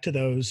going back to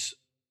those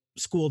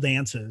school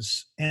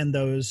dances and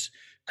those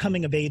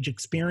coming of age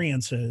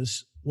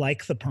experiences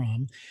like the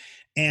prom.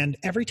 And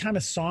every time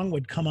a song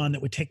would come on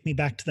that would take me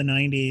back to the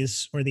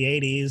 90s or the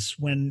 80s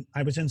when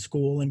I was in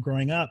school and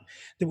growing up,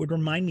 that would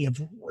remind me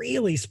of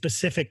really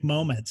specific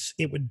moments,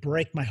 it would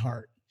break my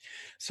heart.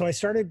 So I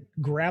started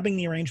grabbing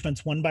the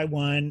arrangements one by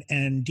one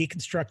and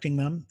deconstructing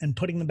them and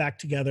putting them back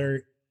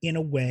together in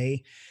a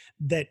way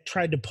that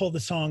tried to pull the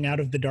song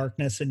out of the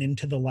darkness and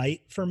into the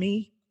light for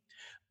me,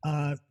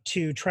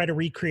 to try to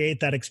recreate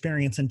that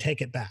experience and take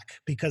it back.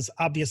 Because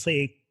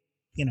obviously,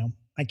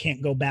 I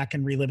can't go back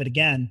and relive it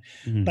again,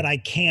 but I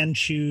can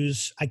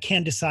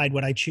decide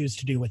what I choose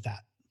to do with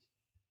that.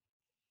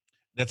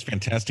 That's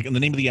fantastic. And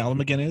the name of the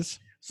album again is?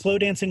 Slow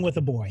Dancing with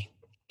a Boy.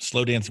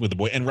 Slow Dancing with a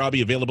Boy. And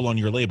Robbie, available on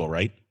your label,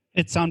 right?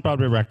 It's on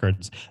Broadway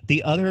Records.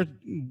 The other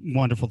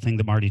wonderful thing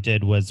that Marty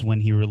did was when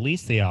he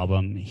released the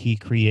album, he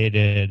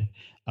created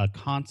a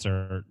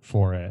concert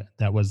for it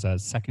that was a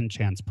second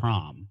chance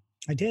prom.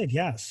 I did,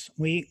 yes.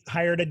 We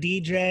hired a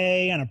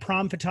DJ and a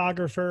prom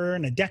photographer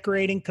and a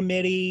decorating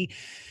committee.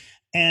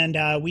 And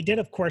we did,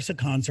 of course, a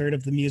concert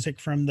of the music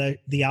from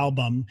the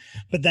album,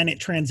 but then it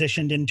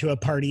transitioned into a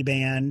party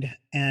band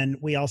and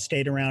we all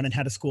stayed around and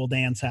had a school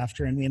dance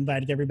after, and we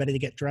invited everybody to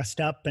get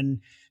dressed up and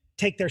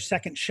take their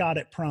second shot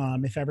at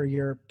prom. If ever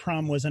your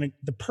prom wasn't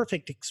the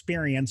perfect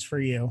experience for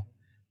you,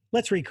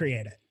 let's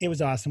recreate it. It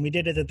was awesome. We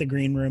did it at the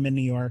Green Room in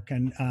New York,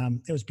 and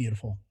it was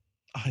beautiful.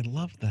 I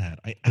love that.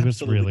 It was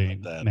absolutely really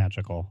love that.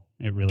 magical.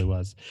 It really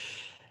was.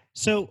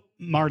 So,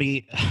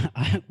 Marty,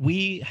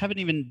 we haven't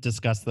even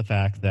discussed the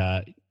fact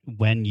that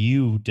when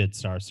you did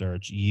Star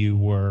Search, you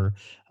were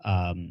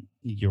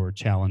your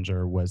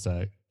challenger was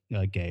a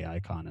gay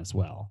icon as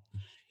well.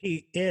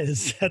 He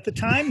is at the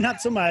time,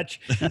 not so much,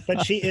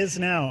 but she is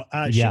now.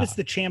 She Yeah. was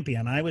the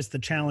champion. I was the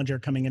challenger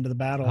coming into the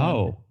battle.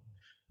 Oh,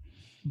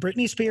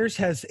 Britney Spears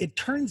has, it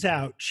turns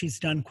out she's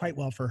done quite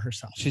well for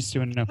herself. she's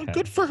doing okay. Oh,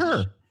 good for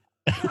her.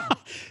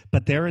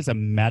 But there is a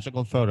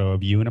magical photo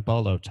of you in a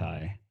bolo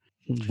tie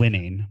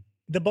winning.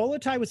 The bolo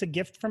tie was a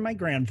gift from my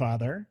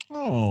grandfather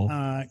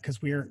Oh,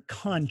 because we're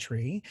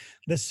country.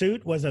 The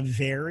suit was a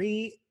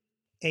very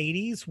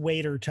 80s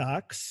waiter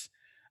tux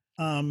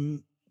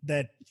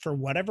that for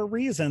whatever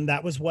reason,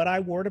 that was what I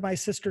wore to my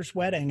sister's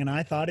wedding. And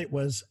I thought it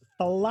was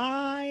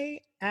fly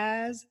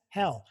as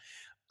hell.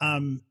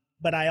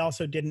 But I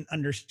also didn't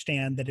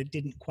understand that it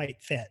didn't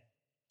quite fit.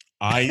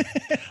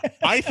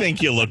 I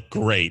think you look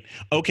great.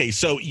 Okay,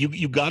 so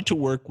you got to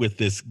work with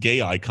this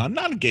gay icon,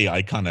 not a gay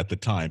icon at the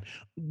time.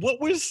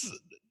 What was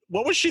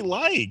she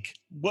like?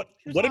 What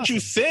did you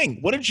sing?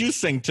 What did you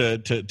sing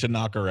to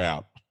knock her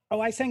out?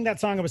 Oh, I sang that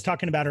song I was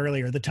talking about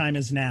earlier, The Time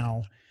Is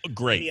Now.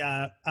 Great.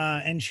 Yeah,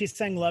 and she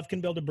sang Love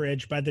Can Build a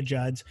Bridge by the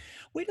Judds.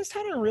 We just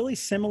had a really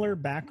similar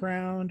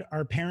background.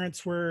 Our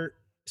parents were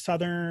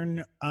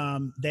Southern.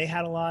 They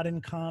had a lot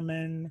in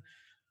common.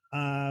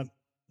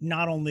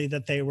 Not only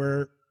that they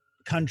were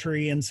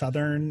country and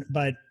Southern,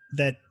 but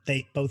that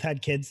they both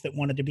had kids that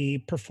wanted to be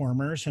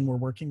performers and were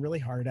working really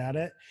hard at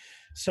it.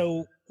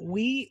 So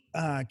we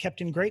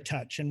kept in great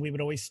touch, and we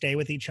would always stay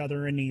with each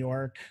other in New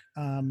York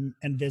and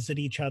visit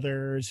each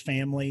other's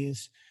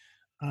families.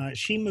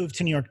 She moved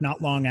to New York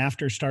not long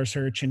after Star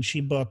Search, and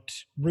she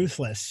booked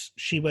Ruthless.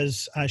 She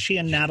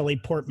and Natalie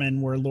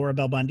Portman were Laura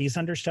Bell Bundy's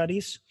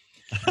understudies.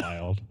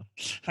 Wild.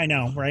 I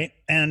know, right?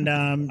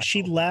 And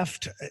she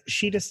left.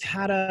 She just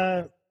had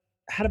a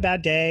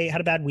bad day,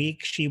 had a bad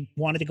week. She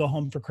wanted to go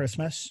home for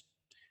Christmas,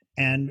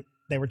 and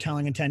they were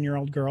telling a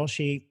 10-year-old girl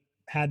she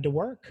had to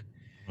work.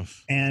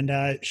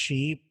 And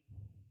she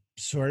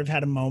sort of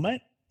had a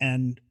moment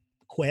and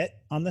quit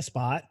on the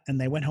spot, and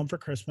they went home for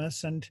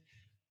Christmas. And,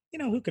 you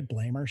know, who could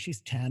blame her?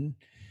 She's 10.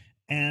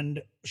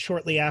 And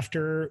shortly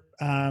after,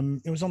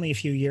 it was only a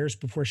few years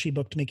before she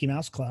booked Mickey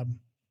Mouse Club.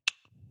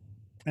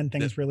 And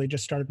things really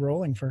just started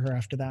rolling for her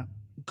after that.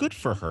 Good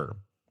for her.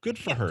 Good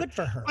for her. Good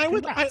for her.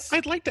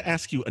 I'd like to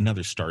ask you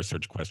another Star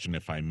Search question,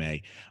 if I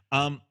may.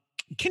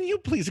 Can you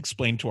please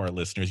explain to our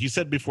listeners? You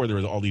said before there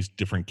was all these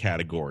different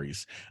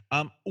categories.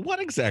 What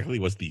exactly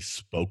was the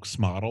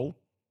spokesmodel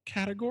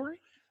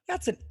category?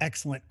 That's an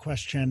excellent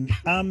question.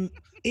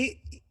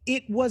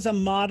 It was a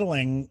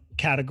modeling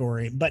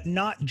category, but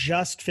not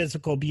just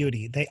physical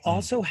beauty. They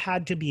also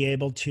had to be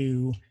able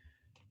to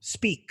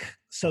speak.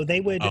 So they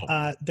would,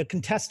 the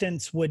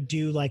contestants would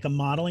do like a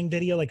modeling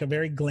video, like a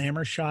very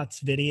glamour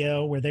shots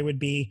video where they would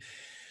be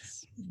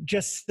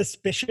just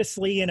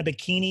suspiciously in a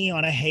bikini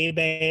on a hay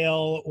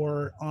bale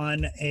or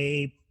on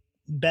a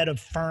bed of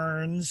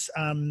ferns.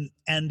 And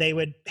they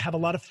would have a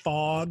lot of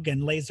fog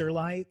and laser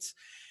lights.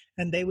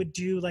 And they would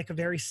do like a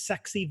very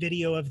sexy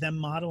video of them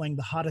modeling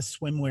the hottest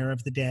swimwear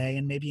of the day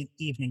and maybe an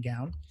evening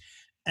gown.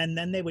 And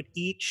then they would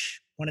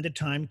each, one at a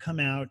time, come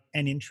out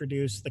and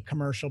introduce the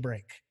commercial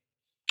break.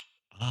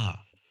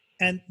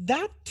 And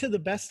that, to the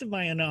best of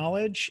my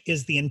knowledge,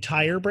 is the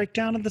entire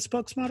breakdown of the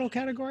spokesmodel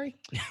category.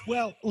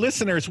 Well,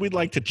 listeners, we'd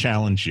like to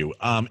challenge you.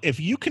 If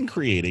you can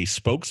create a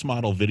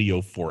spokesmodel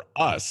video for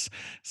us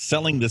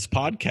selling this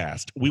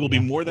podcast, we will be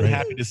more than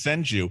happy to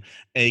send you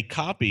a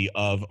copy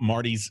of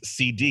Marty's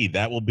CD.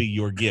 That will be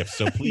your gift.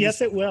 So please Yes,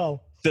 it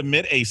will.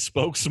 Submit a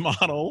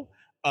spokesmodel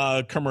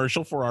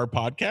commercial for our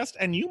podcast,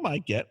 and you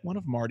might get one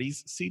of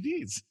Marty's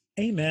CDs.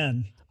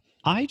 Amen.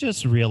 I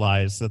just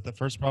realized that the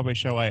first Broadway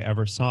show I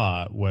ever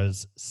saw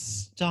was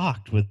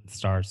stocked with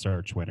Star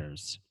Search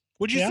winners.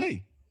 What'd you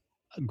see?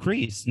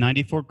 Grease,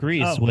 94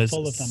 Grease full of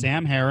was them.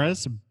 Sam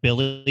Harris,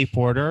 Billy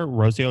Porter,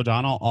 Rosie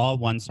O'Donnell, all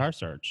won Star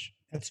Search.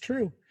 That's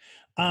true.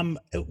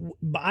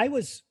 I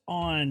was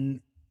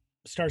on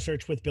Star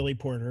Search with Billy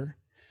Porter.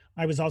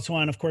 I was also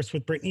on, of course,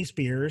 with Britney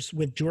Spears,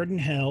 with Jordan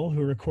Hill,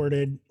 who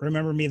recorded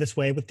Remember Me This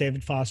Way with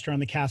David Foster on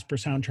the Casper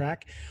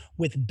soundtrack,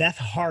 with Beth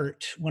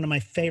Hart, one of my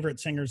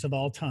favorite singers of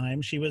all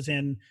time. She was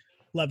in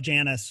Love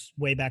Janis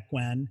way back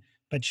when,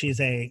 but she's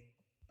a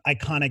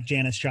iconic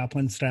Janis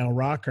Joplin style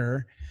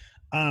rocker.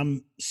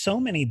 So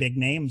many big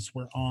names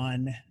were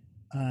on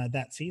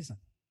that season.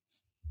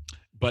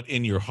 But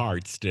in your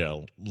heart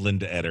still,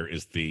 Linda Eder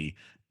is the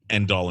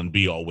end-all and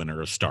be-all winner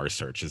of Star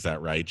Search. Is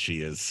that right?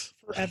 She is...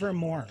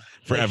 Forevermore.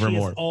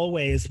 Forevermore. She is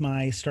always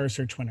my Star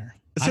Search winner.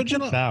 So I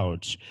can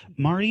vouch.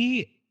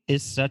 Marty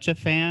is such a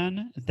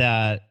fan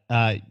that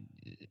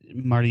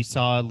Marty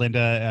saw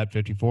Linda at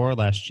 54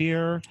 last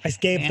year. I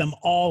gave them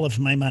all of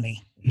my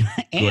money.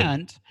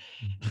 and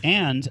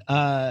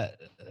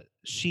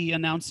she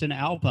announced an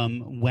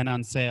album went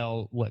on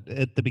sale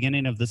at the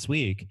beginning of this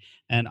week,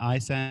 and I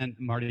sent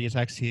Marty a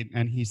text,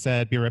 and he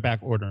said, "Be right back,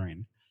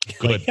 ordering."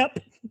 Good. Yep.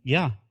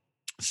 Yeah,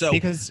 So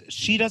because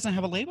she doesn't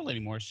have a label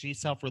anymore. She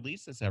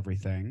self-releases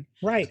everything.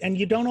 Right. And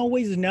you don't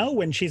always know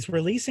when she's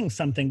releasing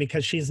something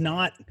because she's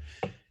not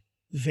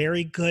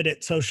very good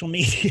at social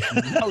media.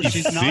 No,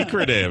 she's not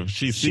secretive.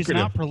 She's She's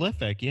secretive. not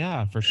prolific.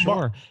 Yeah, for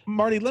sure.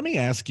 Marty, let me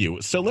ask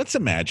you. So let's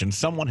imagine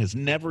someone has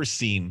never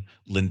seen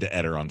Linda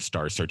Eder on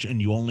Star Search,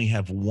 and you only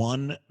have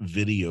one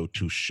video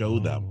to show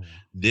them. Oh.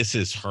 This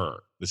is her.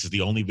 This is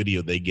the only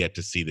video they get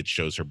to see that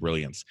shows her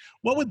brilliance.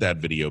 What would that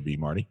video be,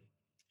 Marty?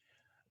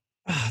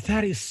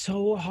 That is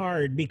so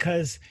hard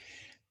because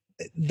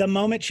the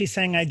moment she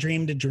sang I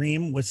Dreamed a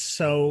Dream was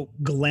so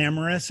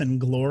glamorous and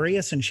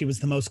glorious, and she was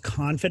the most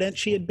confident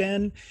she had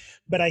been.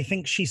 But I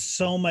think she's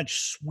so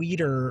much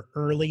sweeter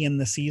early in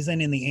the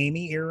season in the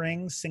Amy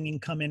earrings singing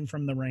Come In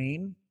From the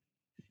Rain.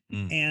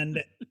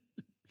 And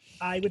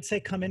I would say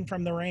Come In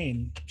From the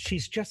Rain.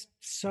 She's just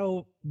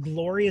so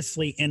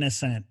gloriously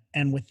innocent.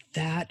 And with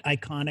that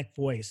iconic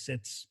voice,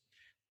 it's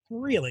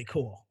really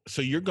cool.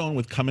 So you're going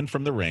with Coming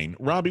From the Rain.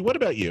 Robbie, what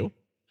about you?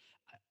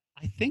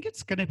 I think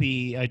it's going to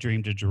be I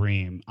Dreamed a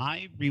Dream.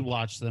 I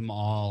rewatched them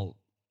all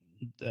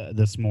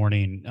this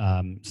morning.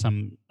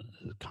 Some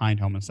kind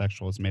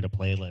homosexual has made a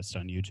playlist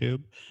on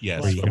YouTube.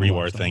 Yes, where you can Rewar,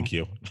 watch them thank all.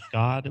 you.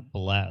 God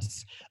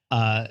bless.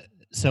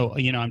 So,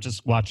 I'm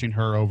just watching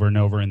her over and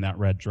over in that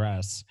red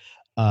dress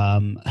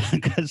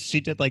because she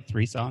did like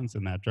 3 songs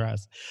in that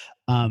dress.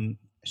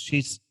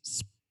 She's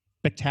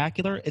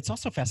spectacular. It's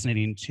also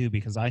fascinating, too,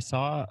 because I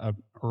saw a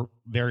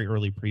very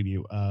early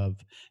preview of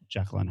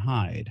Jekyll and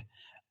Hyde.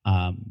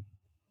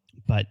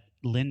 But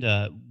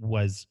Linda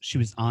was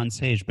on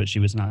stage, but she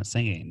was not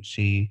singing.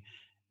 She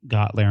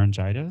got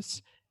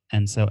laryngitis.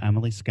 And so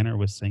Emily Skinner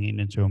was singing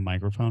into a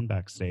microphone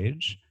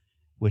backstage,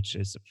 which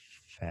is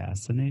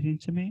fascinating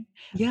to me.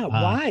 Yeah.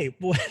 Why?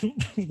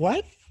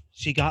 What?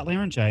 She got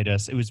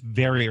laryngitis. It was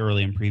very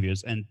early in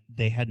previews, and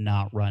they had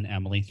not run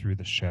Emily through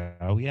the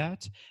show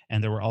yet.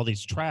 And there were all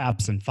these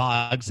traps and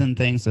fogs and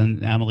things.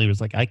 And Emily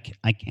was like, I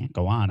can't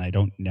go on. I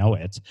don't know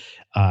it.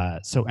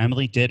 So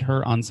Emily did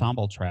her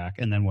ensemble track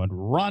and then would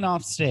run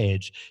off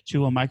stage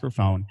to a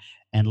microphone,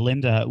 and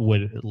Linda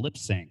would lip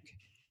sync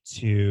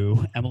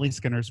to Emily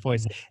Skinner's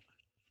voice.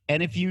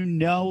 And if you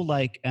know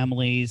like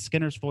Emily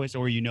Skinner's voice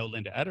or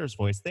Linda Eder's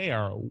voice, they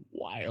are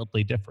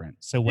wildly different.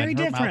 So when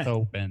her mouth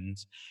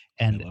opened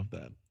and I love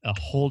that. a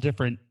whole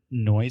different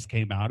noise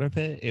came out of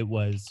it, it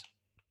was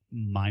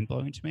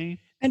mind-blowing to me.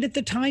 And at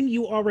the time,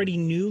 you already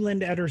knew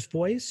Linda Eder's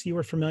voice? You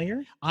were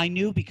familiar? I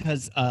knew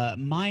because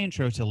my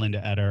intro to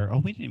Linda Eder,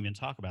 we didn't even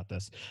talk about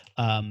this.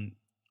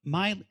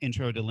 My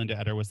intro to Linda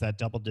Eder was that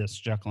double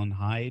disc Jekyll and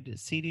Hyde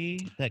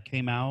CD that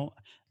came out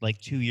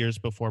like 2 years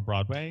before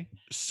Broadway.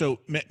 So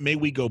may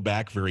we go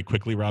back very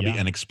quickly, Robbie,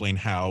 and explain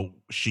how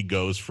she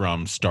goes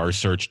from Star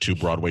Search to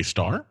Broadway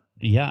star?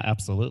 Yeah,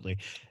 absolutely.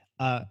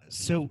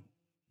 So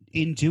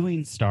in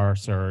doing Star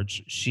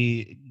Search,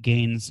 she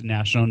gains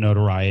national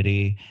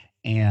notoriety.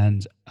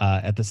 And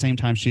at the same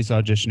time, she's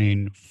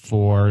auditioning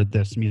for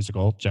this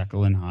musical,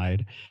 Jekyll and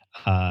Hyde,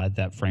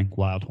 that Frank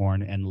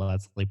Wildhorn and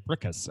Leslie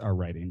Bricusse are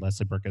writing.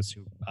 Leslie Bricusse,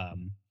 who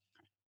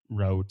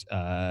wrote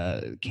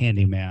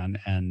Candyman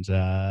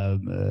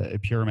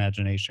and Pure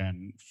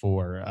Imagination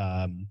for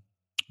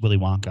Willy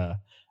Wonka,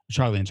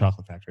 Charlie and the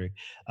Chocolate Factory,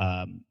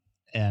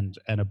 and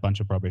a bunch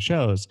of Broadway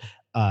shows.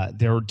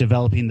 They're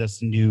developing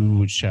this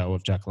new show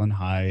of Jekyll and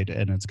Hyde,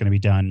 and it's going to be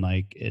done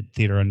like at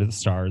Theater Under the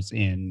Stars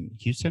in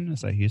Houston.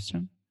 Is that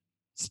Houston?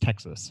 It's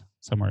Texas,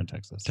 somewhere in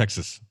Texas.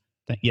 Texas.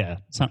 Yeah.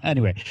 So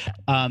anyway,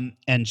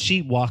 and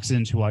she walks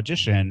into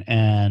audition,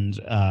 and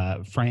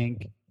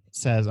Frank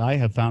says, "I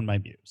have found my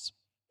muse.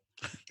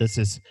 This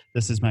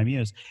is my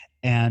muse."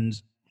 And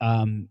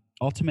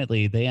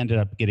ultimately, they ended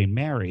up getting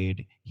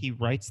married. He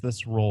writes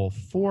this role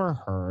for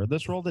her.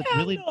 This role that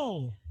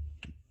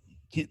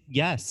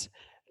yes,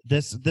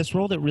 this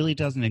role that really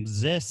doesn't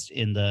exist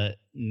in the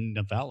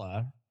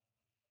novella.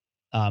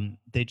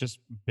 They just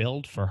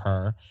build for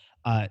her.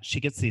 She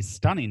gets these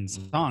stunning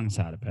songs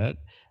out of it.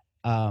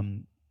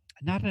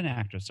 Not an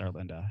actress,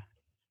 Arlinda,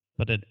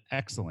 but an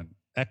excellent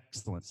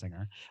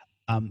singer.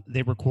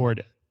 They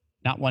record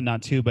not 1,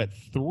 not 2, but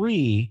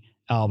 3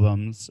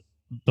 albums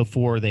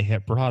before they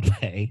hit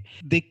Broadway.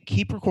 They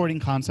keep recording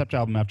concept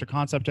album after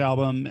concept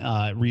album,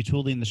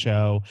 retooling the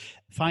show.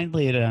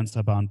 Finally, it ends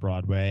up on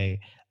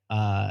Broadway.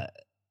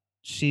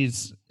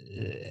 She's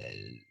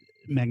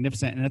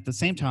magnificent. And at the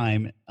same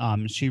time,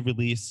 she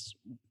released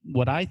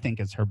what I think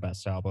is her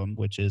best album,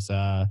 which is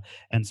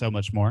And So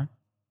Much More.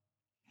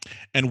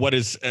 And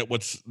what's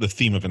the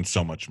theme of And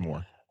So Much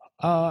More?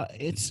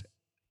 It's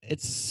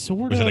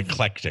sort of... Is it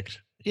eclectic?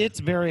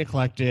 It's very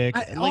eclectic.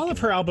 All of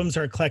her albums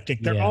are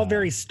eclectic. They're all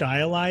very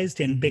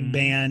stylized in big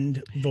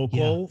band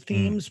vocal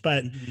themes,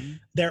 but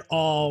they're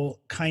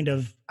all kind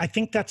of, I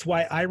think that's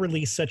why I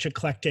release such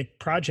eclectic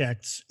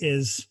projects,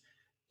 is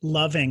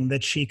loving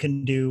that she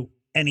can do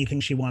anything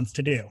she wants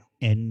to do.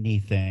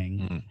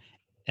 Anything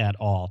at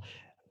all.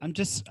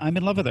 I'm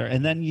in love with her.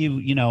 And then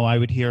I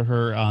would hear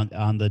her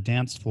on the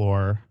dance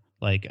floor,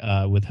 like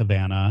with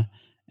Havana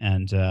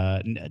and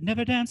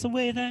never dance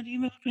away that you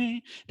moved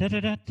me. Da, da,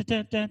 da,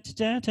 da, da,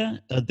 da, da,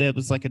 da. That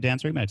was like a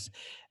dance remix.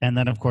 And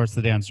then, of course,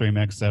 the dance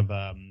remix of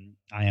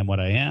I Am What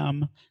I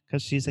Am,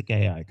 because she's a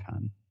gay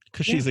icon.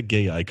 Because she's a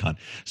gay icon.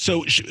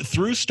 So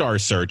through Star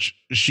Search,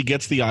 she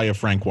gets the eye of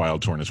Frank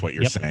Wildhorn, is what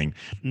you're saying.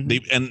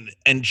 Mm-hmm.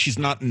 And she's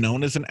not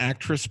known as an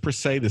actress per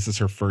se. This is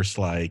her first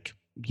like.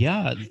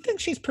 Yeah, I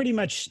think she's pretty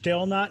much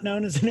still not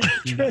known as an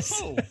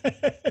actress. No.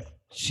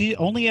 She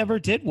only ever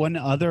did one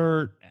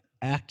other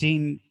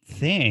acting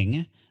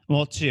thing.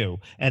 Well, two.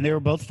 And they were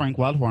both Frank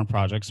Wildhorn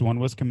projects. One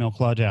was Camille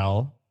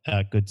Claudel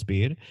at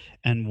Goodspeed,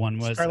 and one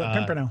was Scarlett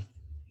Pimpernel.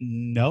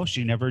 No,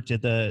 she never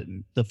did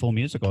the full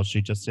musical.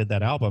 She just did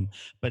that album.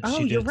 But she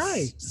did you're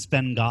right.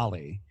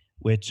 Svengali,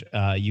 which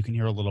you can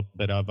hear a little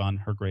bit of on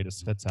her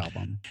Greatest Hits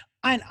album.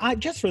 And I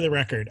just for the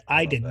record,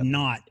 I did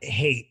not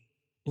hate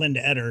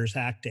Linda Etter's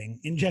acting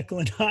in Jekyll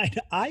and Hyde.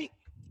 I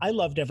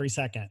loved every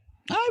second.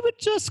 I would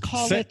just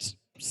call it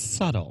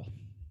subtle.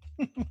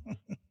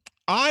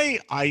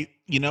 I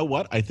you know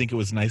what? I think it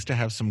was nice to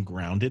have some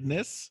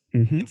groundedness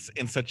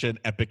in such an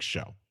epic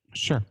show.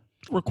 Sure.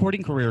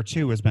 Recording career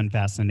too has been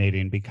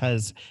fascinating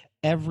because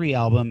every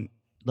album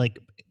like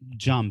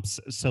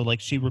jumps. So like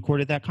she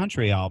recorded that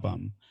country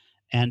album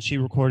and she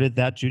recorded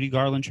that Judy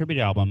Garland tribute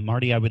album.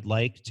 Marty, I would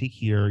like to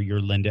hear your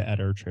Linda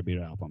Etter tribute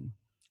album.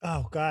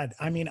 Oh God.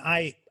 I mean,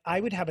 I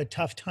would have a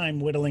tough time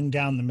whittling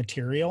down the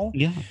material.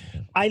 Yeah.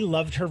 I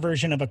loved her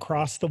version of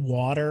Across the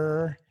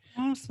Water.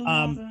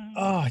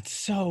 Oh, it's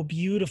so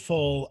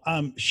beautiful.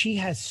 She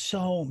has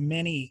so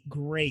many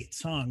great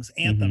songs,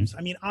 anthems.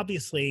 I mean,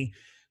 obviously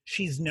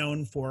she's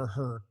known for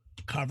her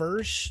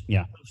covers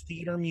of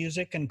theater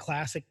music and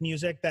classic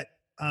music that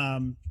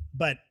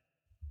but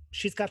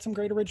she's got some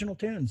great original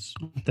tunes.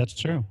 That's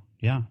true.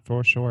 Yeah,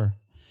 for sure.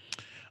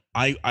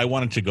 I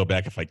wanted to go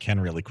back if I can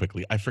really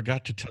quickly. I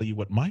forgot to tell you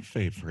what my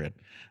favorite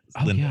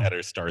Linda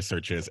Etter Star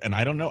Search is. And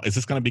I don't know, is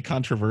this going to be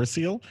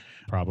controversial?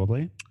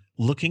 Probably.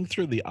 Looking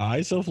Through the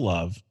Eyes of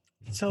Love.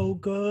 So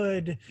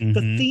good.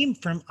 The theme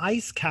from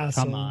Ice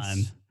Castles. Come on.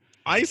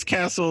 Ice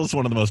Castle is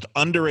one of the most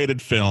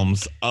underrated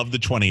films of the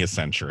 20th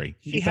century.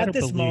 She had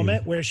this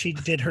moment where she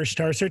did her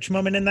Star Search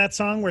moment in that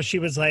song where she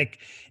was like,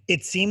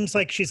 it seems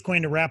like she's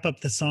going to wrap up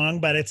the song,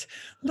 but it's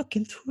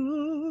looking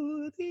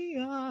through the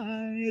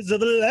eyes of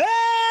the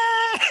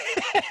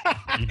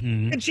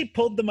and she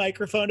pulled the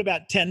microphone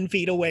about 10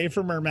 feet away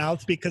from her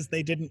mouth because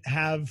they didn't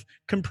have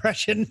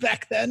compression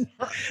back then.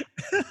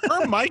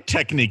 Her mic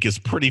technique is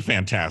pretty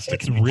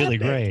fantastic. It's really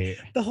great.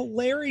 The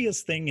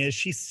hilarious thing is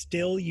she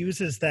still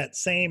uses that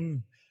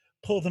same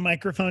pull the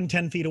microphone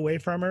 10 feet away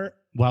from her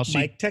while she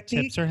mic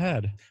technique tips her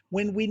head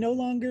when we no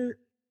longer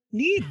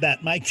need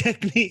that mic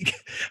technique.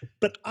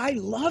 But I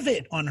love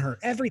it on her.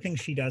 Everything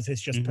she does is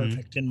just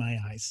perfect in my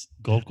eyes.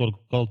 Gold.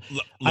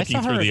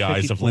 Looking Through the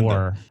Eyes of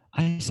Linda.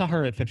 I saw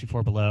her at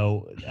 54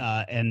 Below,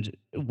 and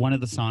one of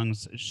the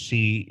songs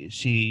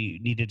she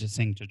needed to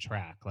sing to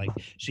track. Like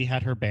she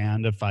had her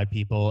band of 5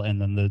 people,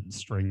 and then the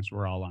strings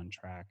were all on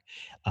track.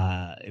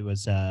 It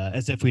was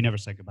As If We Never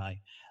Said Goodbye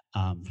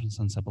from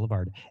Sunset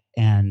Boulevard.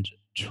 And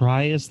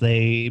try as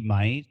they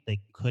might, they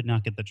could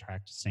not get the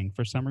track to sing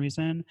for some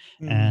reason.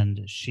 And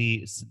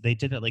they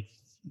did it like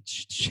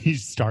she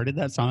started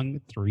that song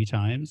 3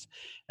 times,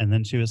 and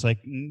then she was like,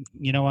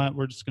 you know what,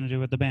 we're just going to do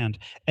it with the band.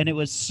 And it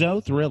was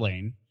so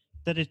thrilling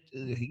that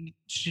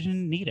she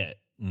didn't need it.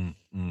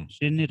 She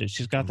didn't need it.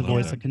 She's got the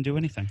voice that can do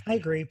anything. I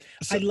agree.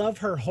 I love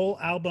her whole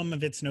album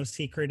of It's No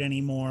Secret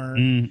Anymore.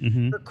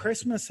 Her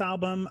Christmas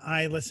album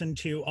I listen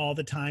to all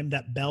the time.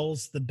 That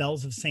the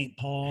Bells of St.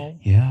 Paul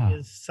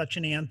is such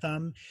an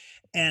anthem.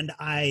 And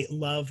I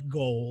love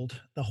Gold,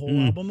 the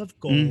whole album of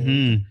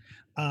Gold.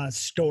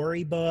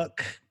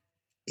 Storybook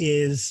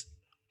is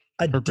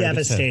a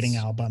devastating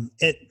album.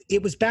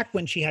 It was back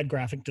when she had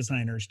graphic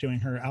designers doing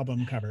her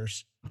album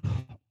covers.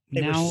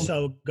 They were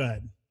so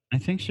good. I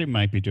think she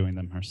might be doing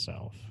them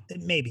herself.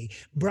 Maybe.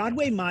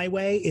 Broadway My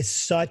Way is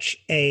such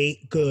a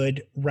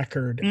good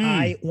record.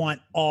 I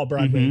want all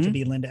Broadway to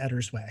be Linda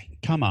Etter's way.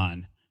 Come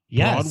on.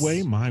 Yes.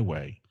 Broadway My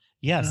Way.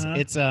 Yes.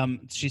 It's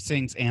she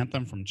sings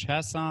Anthem from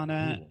Chess on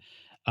it.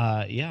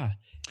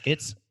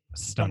 It's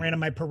stunning. Ran on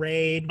My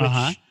Parade,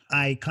 which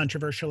I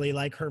controversially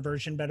like her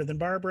version better than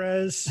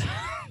Barbara's.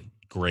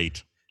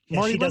 Great.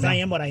 Yeah, she does I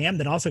Am What I Am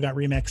that also got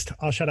remixed.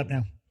 I'll shut up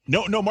now.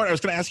 No, Martin, I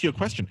was going to ask you a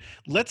question.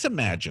 Let's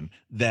imagine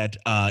that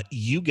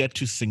you get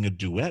to sing a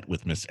duet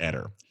with Miss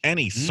Etter.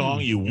 Any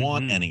song you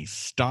want, any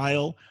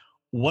style.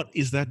 What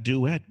is that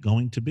duet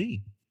going to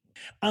be?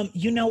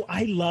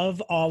 I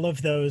love all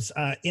of those.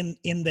 In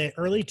the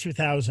early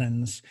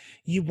 2000s,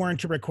 you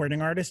weren't a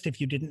recording artist if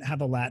you didn't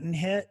have a Latin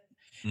hit.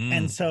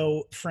 And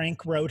so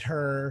Frank wrote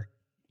her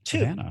 2.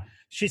 Havana.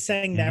 She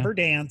sang Never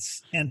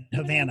Dance and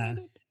Havana.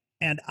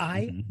 And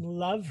I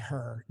love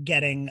her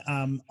getting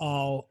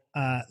all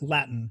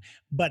Latin.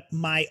 But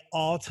my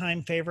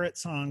all-time favorite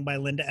song by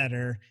Linda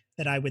Etter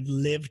that I would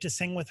live to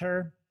sing with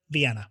her,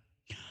 Vienna.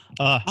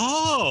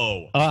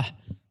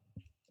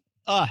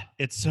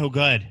 It's so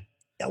good.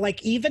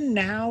 Like Even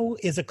Now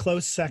is a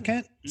close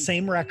second,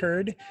 same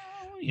record,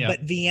 Yeah.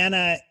 but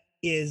Vienna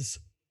is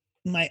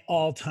my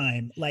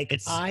all-time. Like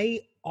It's-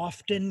 I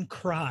often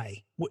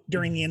cry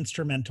during the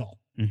instrumental.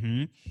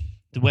 Mm-hmm.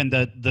 When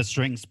the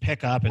strings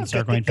pick up and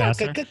start going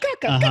faster.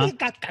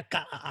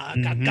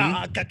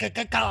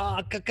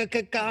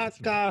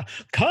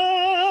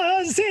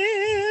 Cousin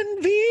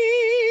V,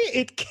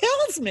 it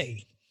kills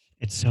me.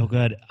 It's so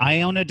good.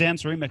 I own a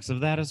dance remix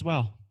of that as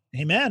well.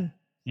 Amen.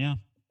 Yeah.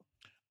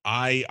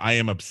 I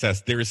am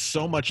obsessed. There is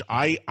so much.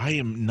 I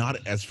am not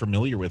as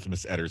familiar with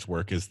Miss Etter's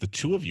work as the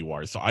two of you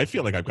are. So I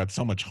feel like I've got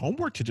so much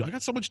homework to do. I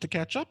got so much to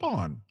catch up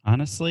on.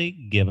 Honestly,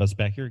 give us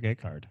back your gay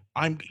card.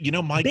 My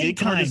Big gay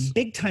card time. is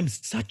Big Time's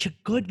such a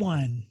good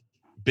one.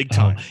 big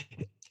time.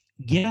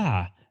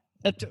 Yeah.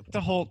 The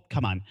whole,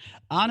 come on.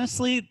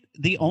 Honestly,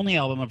 the only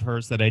album of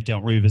hers that I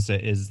don't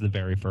revisit is the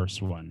very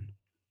first one.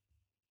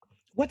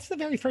 What's the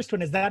very first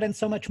one? Is that and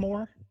So Much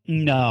More?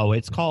 No,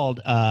 it's called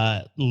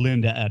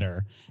Linda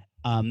Etter.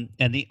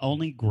 And the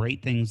only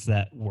great things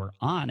that were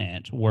on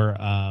it were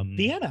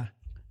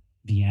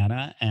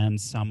Vienna and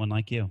Someone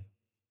Like You.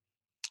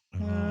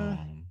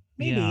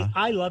 Maybe. Yeah.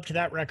 I loved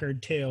that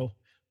record too.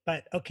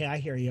 But okay, I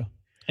hear you.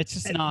 It's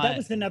just And not. that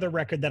was another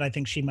record that I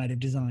think she might have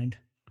designed.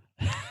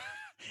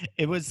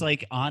 It was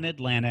like on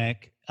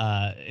Atlantic.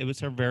 It was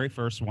her very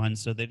first one,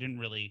 so they didn't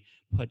really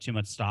put too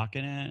much stock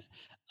in it.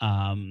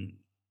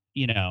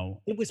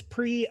 It was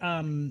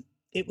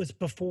it was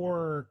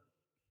before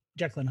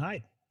Jekyll and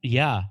Hyde.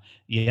 Yeah.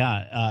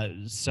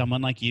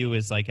 Someone Like You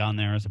is like on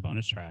there as a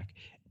bonus track.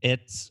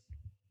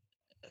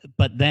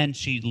 But then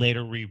she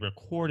later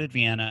re-recorded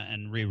Vienna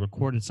and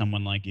re-recorded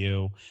Someone Like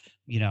You,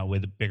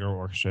 with bigger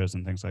orchestras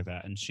and things like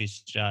that. And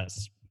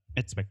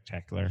it's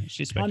spectacular.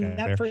 She's spectacular. On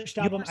that first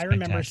You album, are I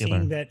remember spectacular.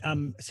 seeing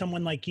that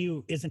Someone Like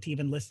You isn't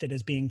even listed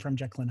as being from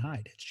Jekyll and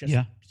Hyde. It's just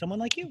Someone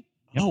Like You.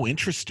 Oh,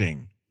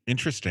 interesting.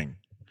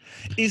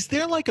 Is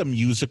there like a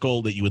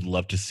musical that you would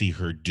love to see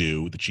her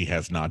do that she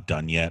has not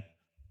done yet?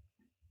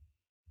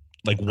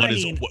 Like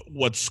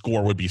what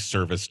score would be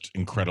serviced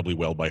incredibly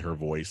well by her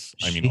voice?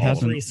 I mean, She all of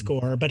hasn't- them. Every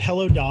score. But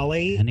Hello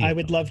Dolly, Any I of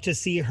would them. love to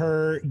see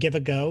her give a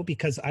go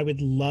because I would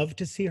love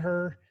to see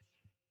her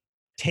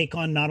take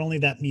on not only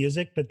that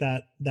music, but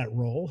that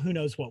role. Who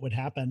knows what would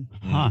happen?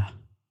 Huh.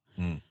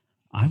 Mm.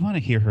 I want to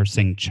hear her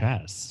sing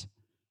Chess.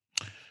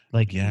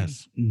 Like,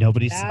 Yes.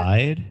 Nobody's That-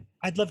 Side.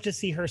 I'd love to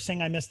see her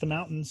sing I Miss the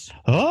Mountains.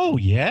 Oh,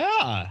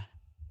 yeah.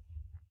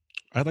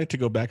 I'd like to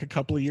go back a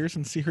couple of years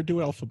and see her do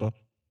Elphaba.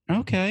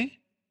 Okay.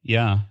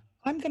 Yeah.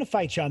 I'm going to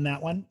fight you on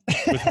that one.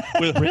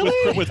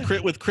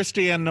 With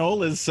Christiane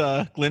Knoll as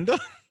Glinda.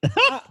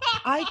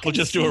 I We'll can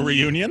just do a see-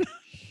 reunion.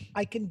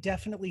 I can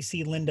definitely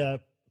see Linda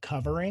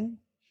covering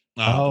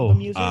Oh. the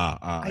music. I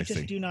I just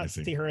see, do I not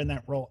see. see her in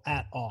that role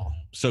at all.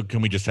 So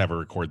can we just have her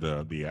record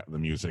the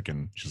music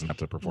and she doesn't have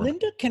to perform?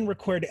 Linda can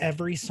record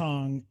every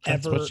song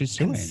That's ever what she's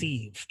doing.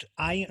 conceived.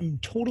 I am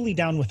totally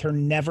down with her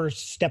never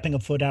stepping a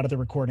foot out of the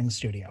recording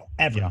studio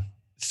ever. Yeah.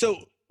 So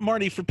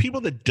Marty, for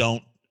people that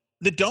don't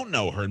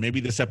know her, and maybe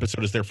this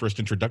episode is their first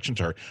introduction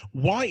to her,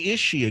 why is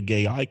she a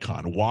gay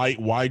icon?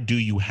 Why do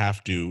you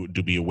have to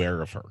be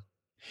aware of her?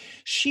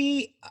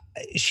 She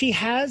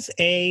has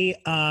a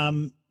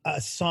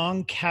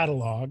song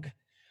catalog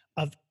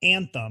of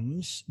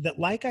anthems that,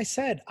 like I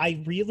said,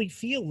 I really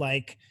feel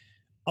like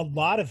a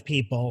lot of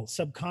people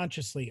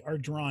subconsciously are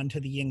drawn to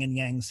the yin and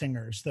yang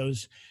singers,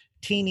 those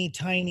teeny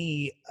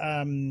tiny,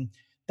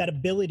 that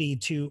ability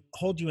to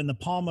hold you in the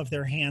palm of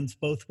their hands,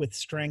 both with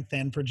strength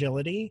and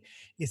fragility,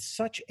 is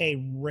such a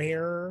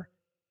rare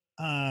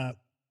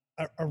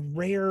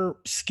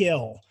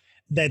skill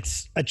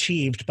that's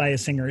achieved by a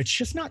singer. It's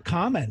just not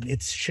common.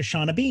 It's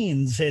Shoshana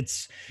Beans,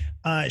 it's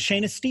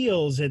Shayna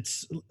Steele,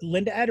 it's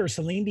Linda Etter,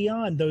 Celine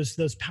Dion,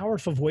 those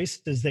powerful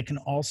voices that can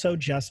also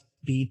just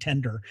be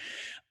tender.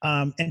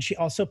 And she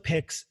also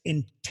picks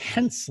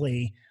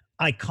intensely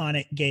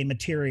iconic gay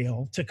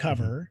material to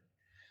cover.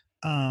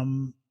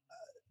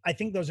 I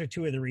think those are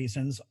two of the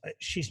reasons.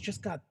 She's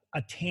just got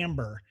a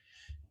timbre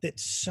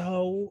that's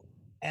so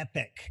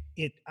epic.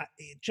 It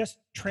just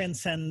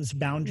transcends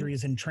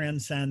boundaries and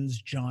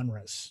transcends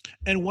genres.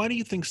 And why do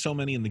you think so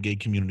many in the gay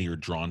community are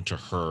drawn to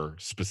her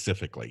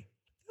specifically?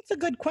 That's a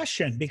good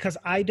question because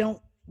I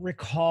don't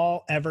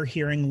recall ever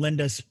hearing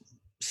Linda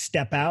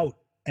step out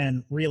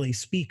and really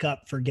speak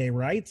up for gay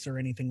rights or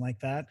anything like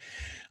that.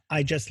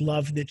 I just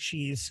love that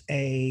she's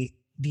a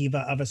diva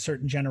of a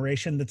certain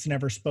generation that's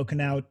never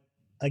spoken out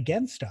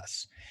against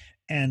us.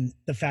 And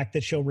the fact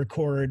that she'll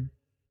record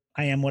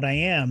I Am What I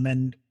Am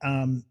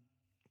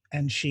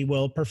and she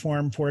will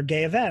perform for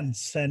gay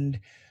events. And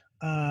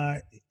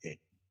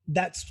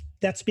that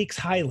speaks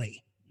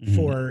highly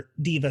for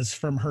divas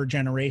from her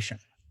generation.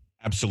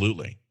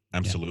 Absolutely.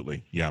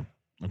 Yeah.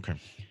 Okay.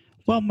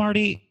 Well,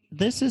 Marty,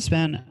 this has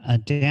been a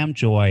damn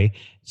joy.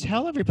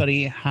 Tell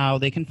everybody how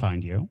they can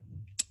find you.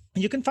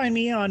 You can find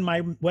me on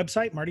my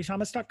website,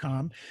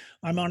 martythomas.com.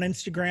 I'm on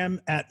Instagram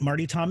at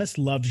Marty Thomas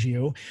Loves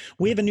You.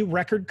 We have a new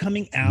record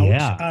coming out.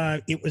 Yeah.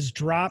 It was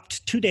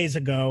dropped 2 days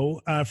ago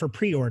for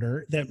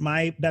pre-order. That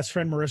my best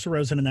friend Marissa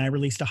Rosen and I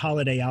released a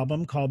holiday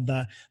album called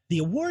the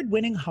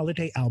award-winning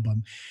Holiday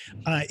Album.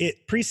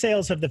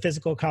 Pre-sales of the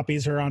physical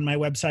copies are on my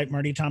website,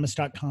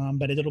 martythomas.com,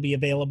 but it'll be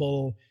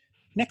available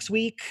next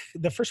week,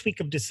 the first week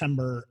of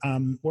December.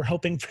 We're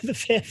hoping for the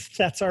 5th.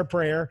 That's our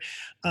prayer,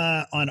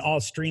 on all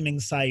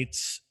streaming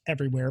sites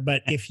everywhere.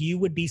 But if you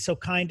would be so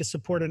kind to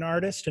support an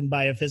artist and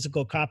buy a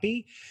physical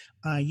copy,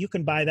 you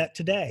can buy that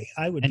today.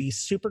 I would be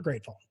super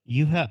grateful.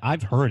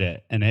 I've heard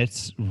it, and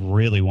it's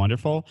really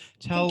wonderful.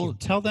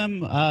 Tell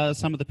them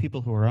some of the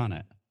people who are on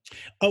it.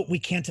 Oh, we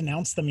can't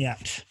announce them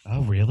yet.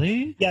 Oh,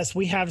 really? Yes,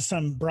 we have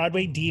some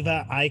Broadway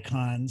diva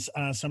icons,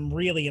 some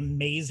really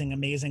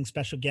amazing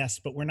special guests,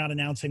 but we're not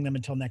announcing them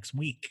until next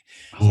week.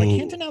 So I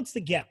can't announce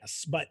the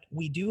guests, but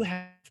we do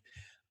have,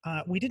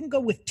 we didn't go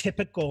with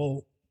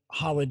typical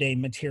holiday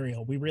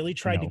material. We really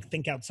tried to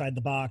think outside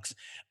the box.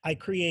 I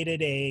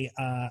created a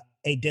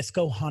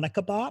disco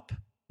Hanukkah bop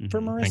for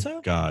Marissa.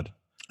 Thank God.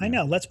 I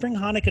know. Let's bring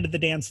Hanukkah to the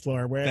dance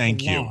floor where it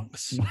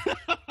belongs.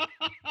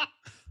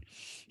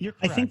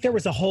 I think there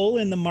was a hole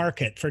in the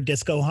market for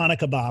disco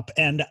Hanukkah bop.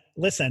 And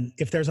listen,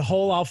 if there's a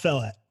hole, I'll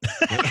fill it.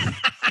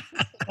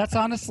 That's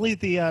honestly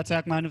the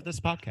tagline of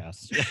this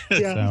podcast.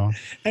 Yeah. So.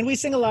 And we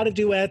sing a lot of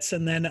duets.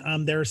 And then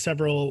there are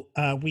several,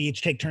 we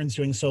each take turns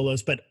doing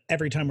solos. But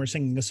every time we're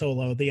singing a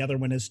solo, the other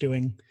one is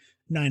doing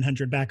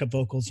 900 backup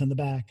vocals in the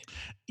back.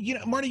 You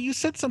know, Marty, you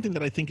said something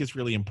that I think is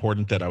really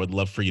important that I would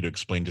love for you to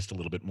explain just a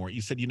little bit more.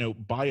 You said,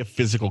 buy a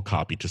physical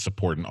copy to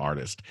support an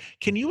artist.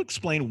 Can you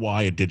explain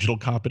why a digital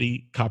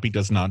copy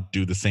does not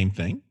do the same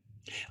thing?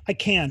 I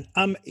can.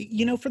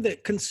 For the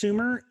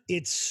consumer,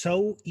 it's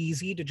so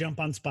easy to jump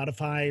on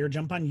Spotify or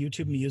jump on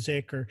YouTube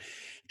Music or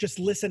just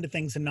listen to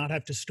things and not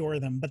have to store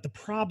them. But the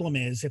problem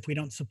is if we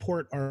don't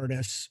support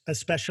artists,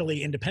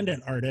 especially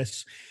independent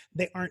artists,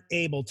 they aren't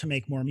able to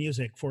make more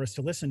music for us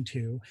to listen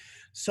to.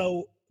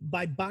 So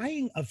by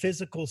buying a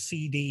physical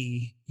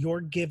CD,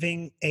 you're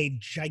giving a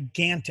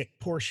gigantic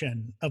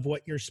portion of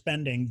what you're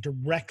spending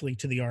directly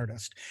to the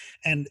artist.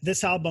 And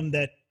this album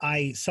that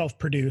I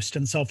self-produced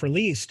and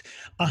self-released,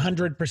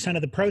 100%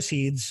 of the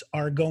proceeds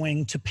are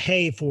going to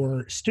pay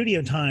for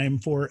studio time,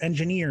 for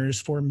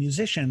engineers, for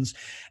musicians,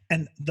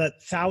 and the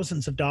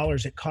thousands of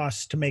dollars it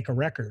costs to make a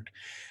record.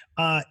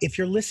 If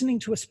you're listening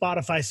to a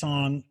Spotify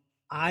song,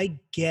 I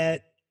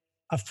get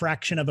a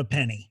fraction of a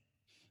penny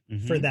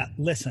for that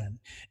listen,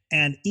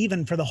 and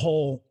even for the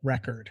whole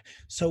record.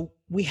 So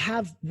we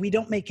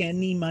don't make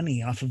any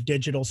money off of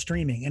digital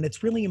streaming, and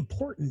it's really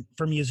important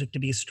for music to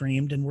be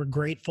streamed, and we're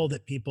grateful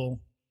that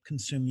people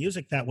consume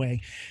music that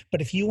way.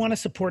 But if you want to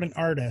support an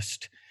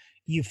artist,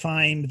 you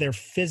find their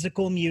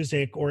physical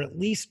music, or at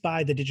least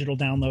buy the digital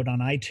download on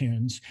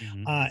iTunes,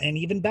 and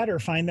even better,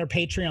 find their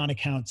Patreon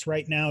accounts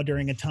right now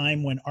during a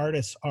time when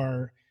artists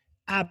are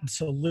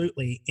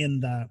absolutely in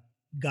the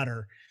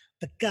gutter.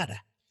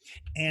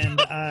 And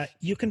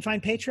you can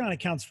find Patreon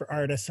accounts for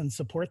artists and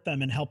support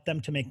them and help them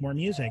to make more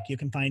music. You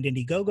can find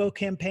Indiegogo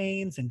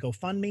campaigns and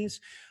GoFundMes.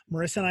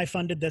 Marissa and I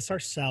funded this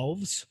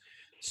ourselves.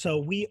 So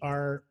we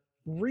are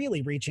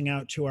really reaching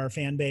out to our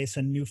fan base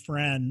and new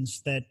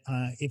friends that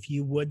if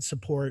you would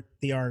support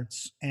the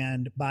arts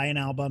and buy an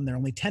album, they're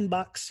only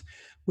 $10.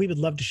 We would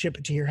love to ship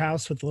it to your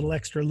house with a little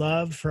extra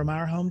love from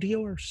our home to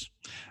yours.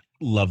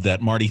 Love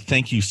that. Marty,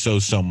 thank you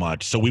so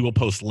much. So we will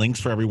post links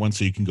for everyone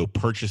so you can go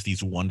purchase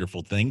these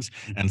wonderful things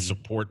and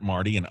support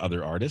Marty and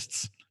other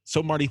artists.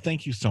 So Marty,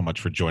 thank you so much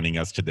for joining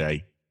us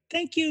today.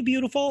 Thank you,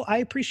 beautiful. I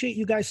appreciate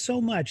you guys so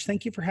much.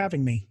 Thank you for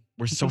having me.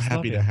 We're so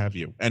happy to have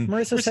you. And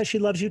Marissa says she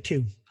loves you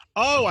too.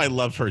 Oh, I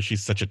love her.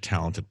 She's such a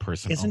talented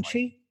person. Isn't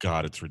she?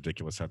 God, it's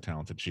ridiculous how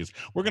talented she is.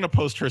 We're going to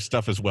post her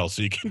stuff as well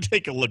so you can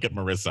take a look at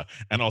Marissa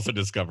and also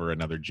discover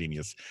another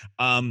genius.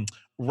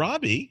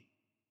 Robbie,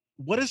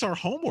 what is our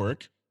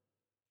homework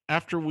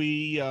after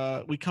we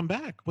come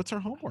back? What's our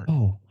homework?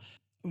 Oh,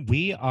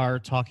 we are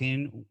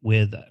talking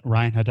with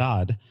Ryan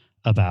Haddad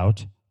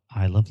about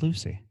I Love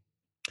Lucy.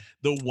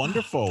 The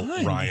wonderful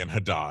Ryan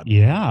Haddad.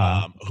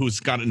 Yeah. Who's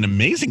got an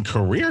amazing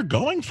career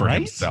going for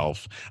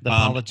himself. The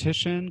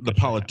politician. The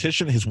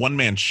politician, his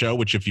one-man show,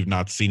 which if you've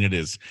not seen it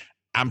is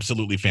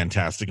absolutely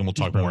fantastic. And we'll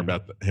talk more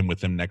about him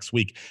with him next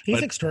week.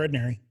 He's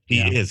extraordinary. He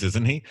is,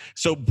 isn't he?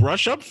 So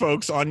brush up,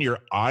 folks, on your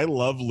I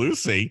Love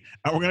Lucy.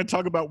 And we're going to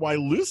talk about why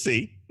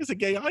Lucy is a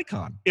gay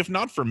icon, if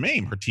not for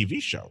MAME, her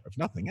TV show, if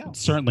nothing else.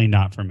 Certainly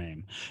not for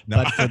MAME,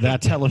 but for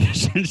that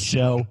television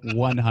show,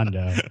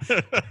 100.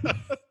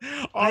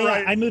 All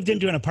right. I moved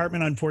into an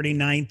apartment on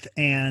 49th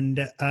and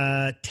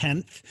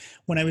 10th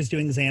when I was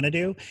doing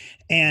Xanadu.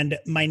 And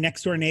my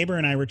next door neighbor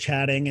and I were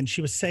chatting, and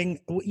she was saying,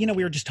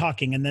 we were just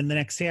talking. And then the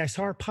next day I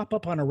saw her pop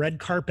up on a red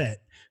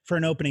carpet for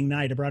an opening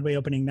night, a Broadway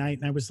opening night.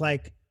 And I was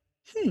like,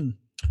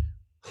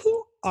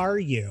 who are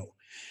you?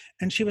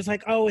 And she was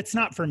like, oh, it's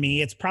not for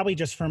me. It's probably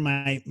just for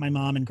my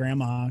mom and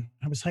grandma.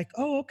 I was like,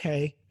 oh,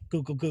 okay.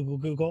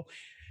 Google.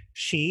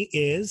 She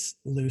is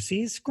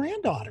Lucy's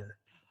granddaughter.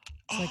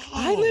 It's like,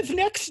 I live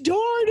next door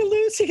to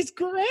Lucy's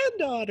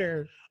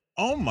granddaughter.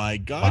 Oh my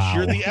gosh,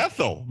 you're Wow. the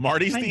Ethel.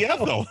 Marty's I the know.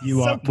 Ethel.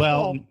 You So are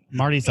well. cool.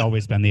 Marty's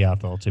always been the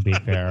Ethel, to be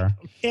fair.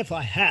 If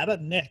I had a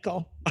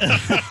nickel.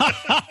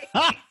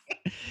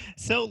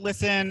 So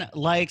listen,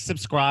 like,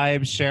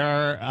 subscribe,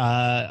 share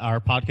our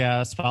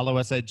podcast, follow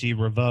us at G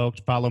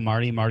Revoked, follow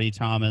Marty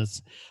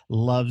Thomas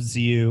loves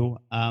you.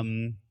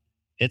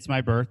 It's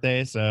my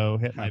birthday, so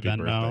hit Happy my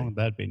Venmo. birthday.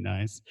 That'd be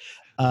nice.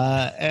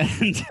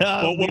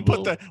 Well,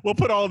 we'll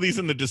put all of these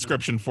in the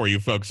description for you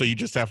folks, so you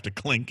just have to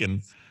clink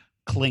and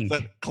clink.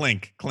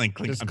 clink.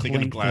 Just I'm thinking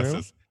of clink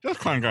glasses. Just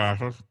clink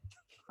glasses.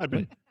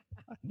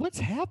 What's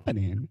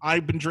happening?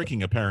 I've been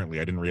drinking. Apparently,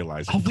 I didn't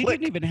realize. Oh, we Click.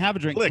 didn't even have a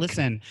drink. Click.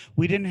 Listen,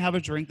 we didn't have a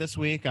drink this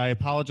week. I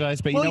apologize,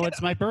 but Well, you know, yeah.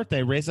 it's my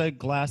birthday. Raise a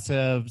glass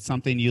of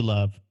something you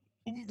love.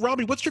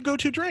 Robbie, what's your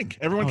go-to drink?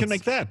 Everyone Oh, can it's-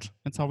 make that.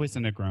 It's always a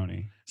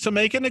Negroni. So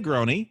make a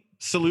Negroni.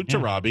 Salute to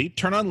Yeah. Robbie.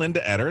 Turn on Linda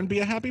Etter and be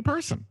a happy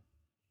person.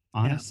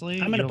 Honestly,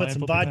 I'm going to your put life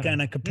some will be vodka better.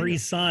 in a Capri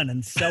Sun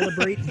and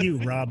celebrate you,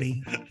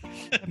 Robbie.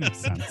 That makes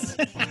sense.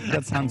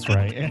 That sounds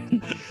right.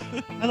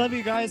 I love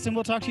you guys, and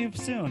we'll talk to you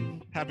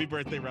soon. Happy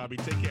birthday, Robbie.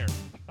 Take care.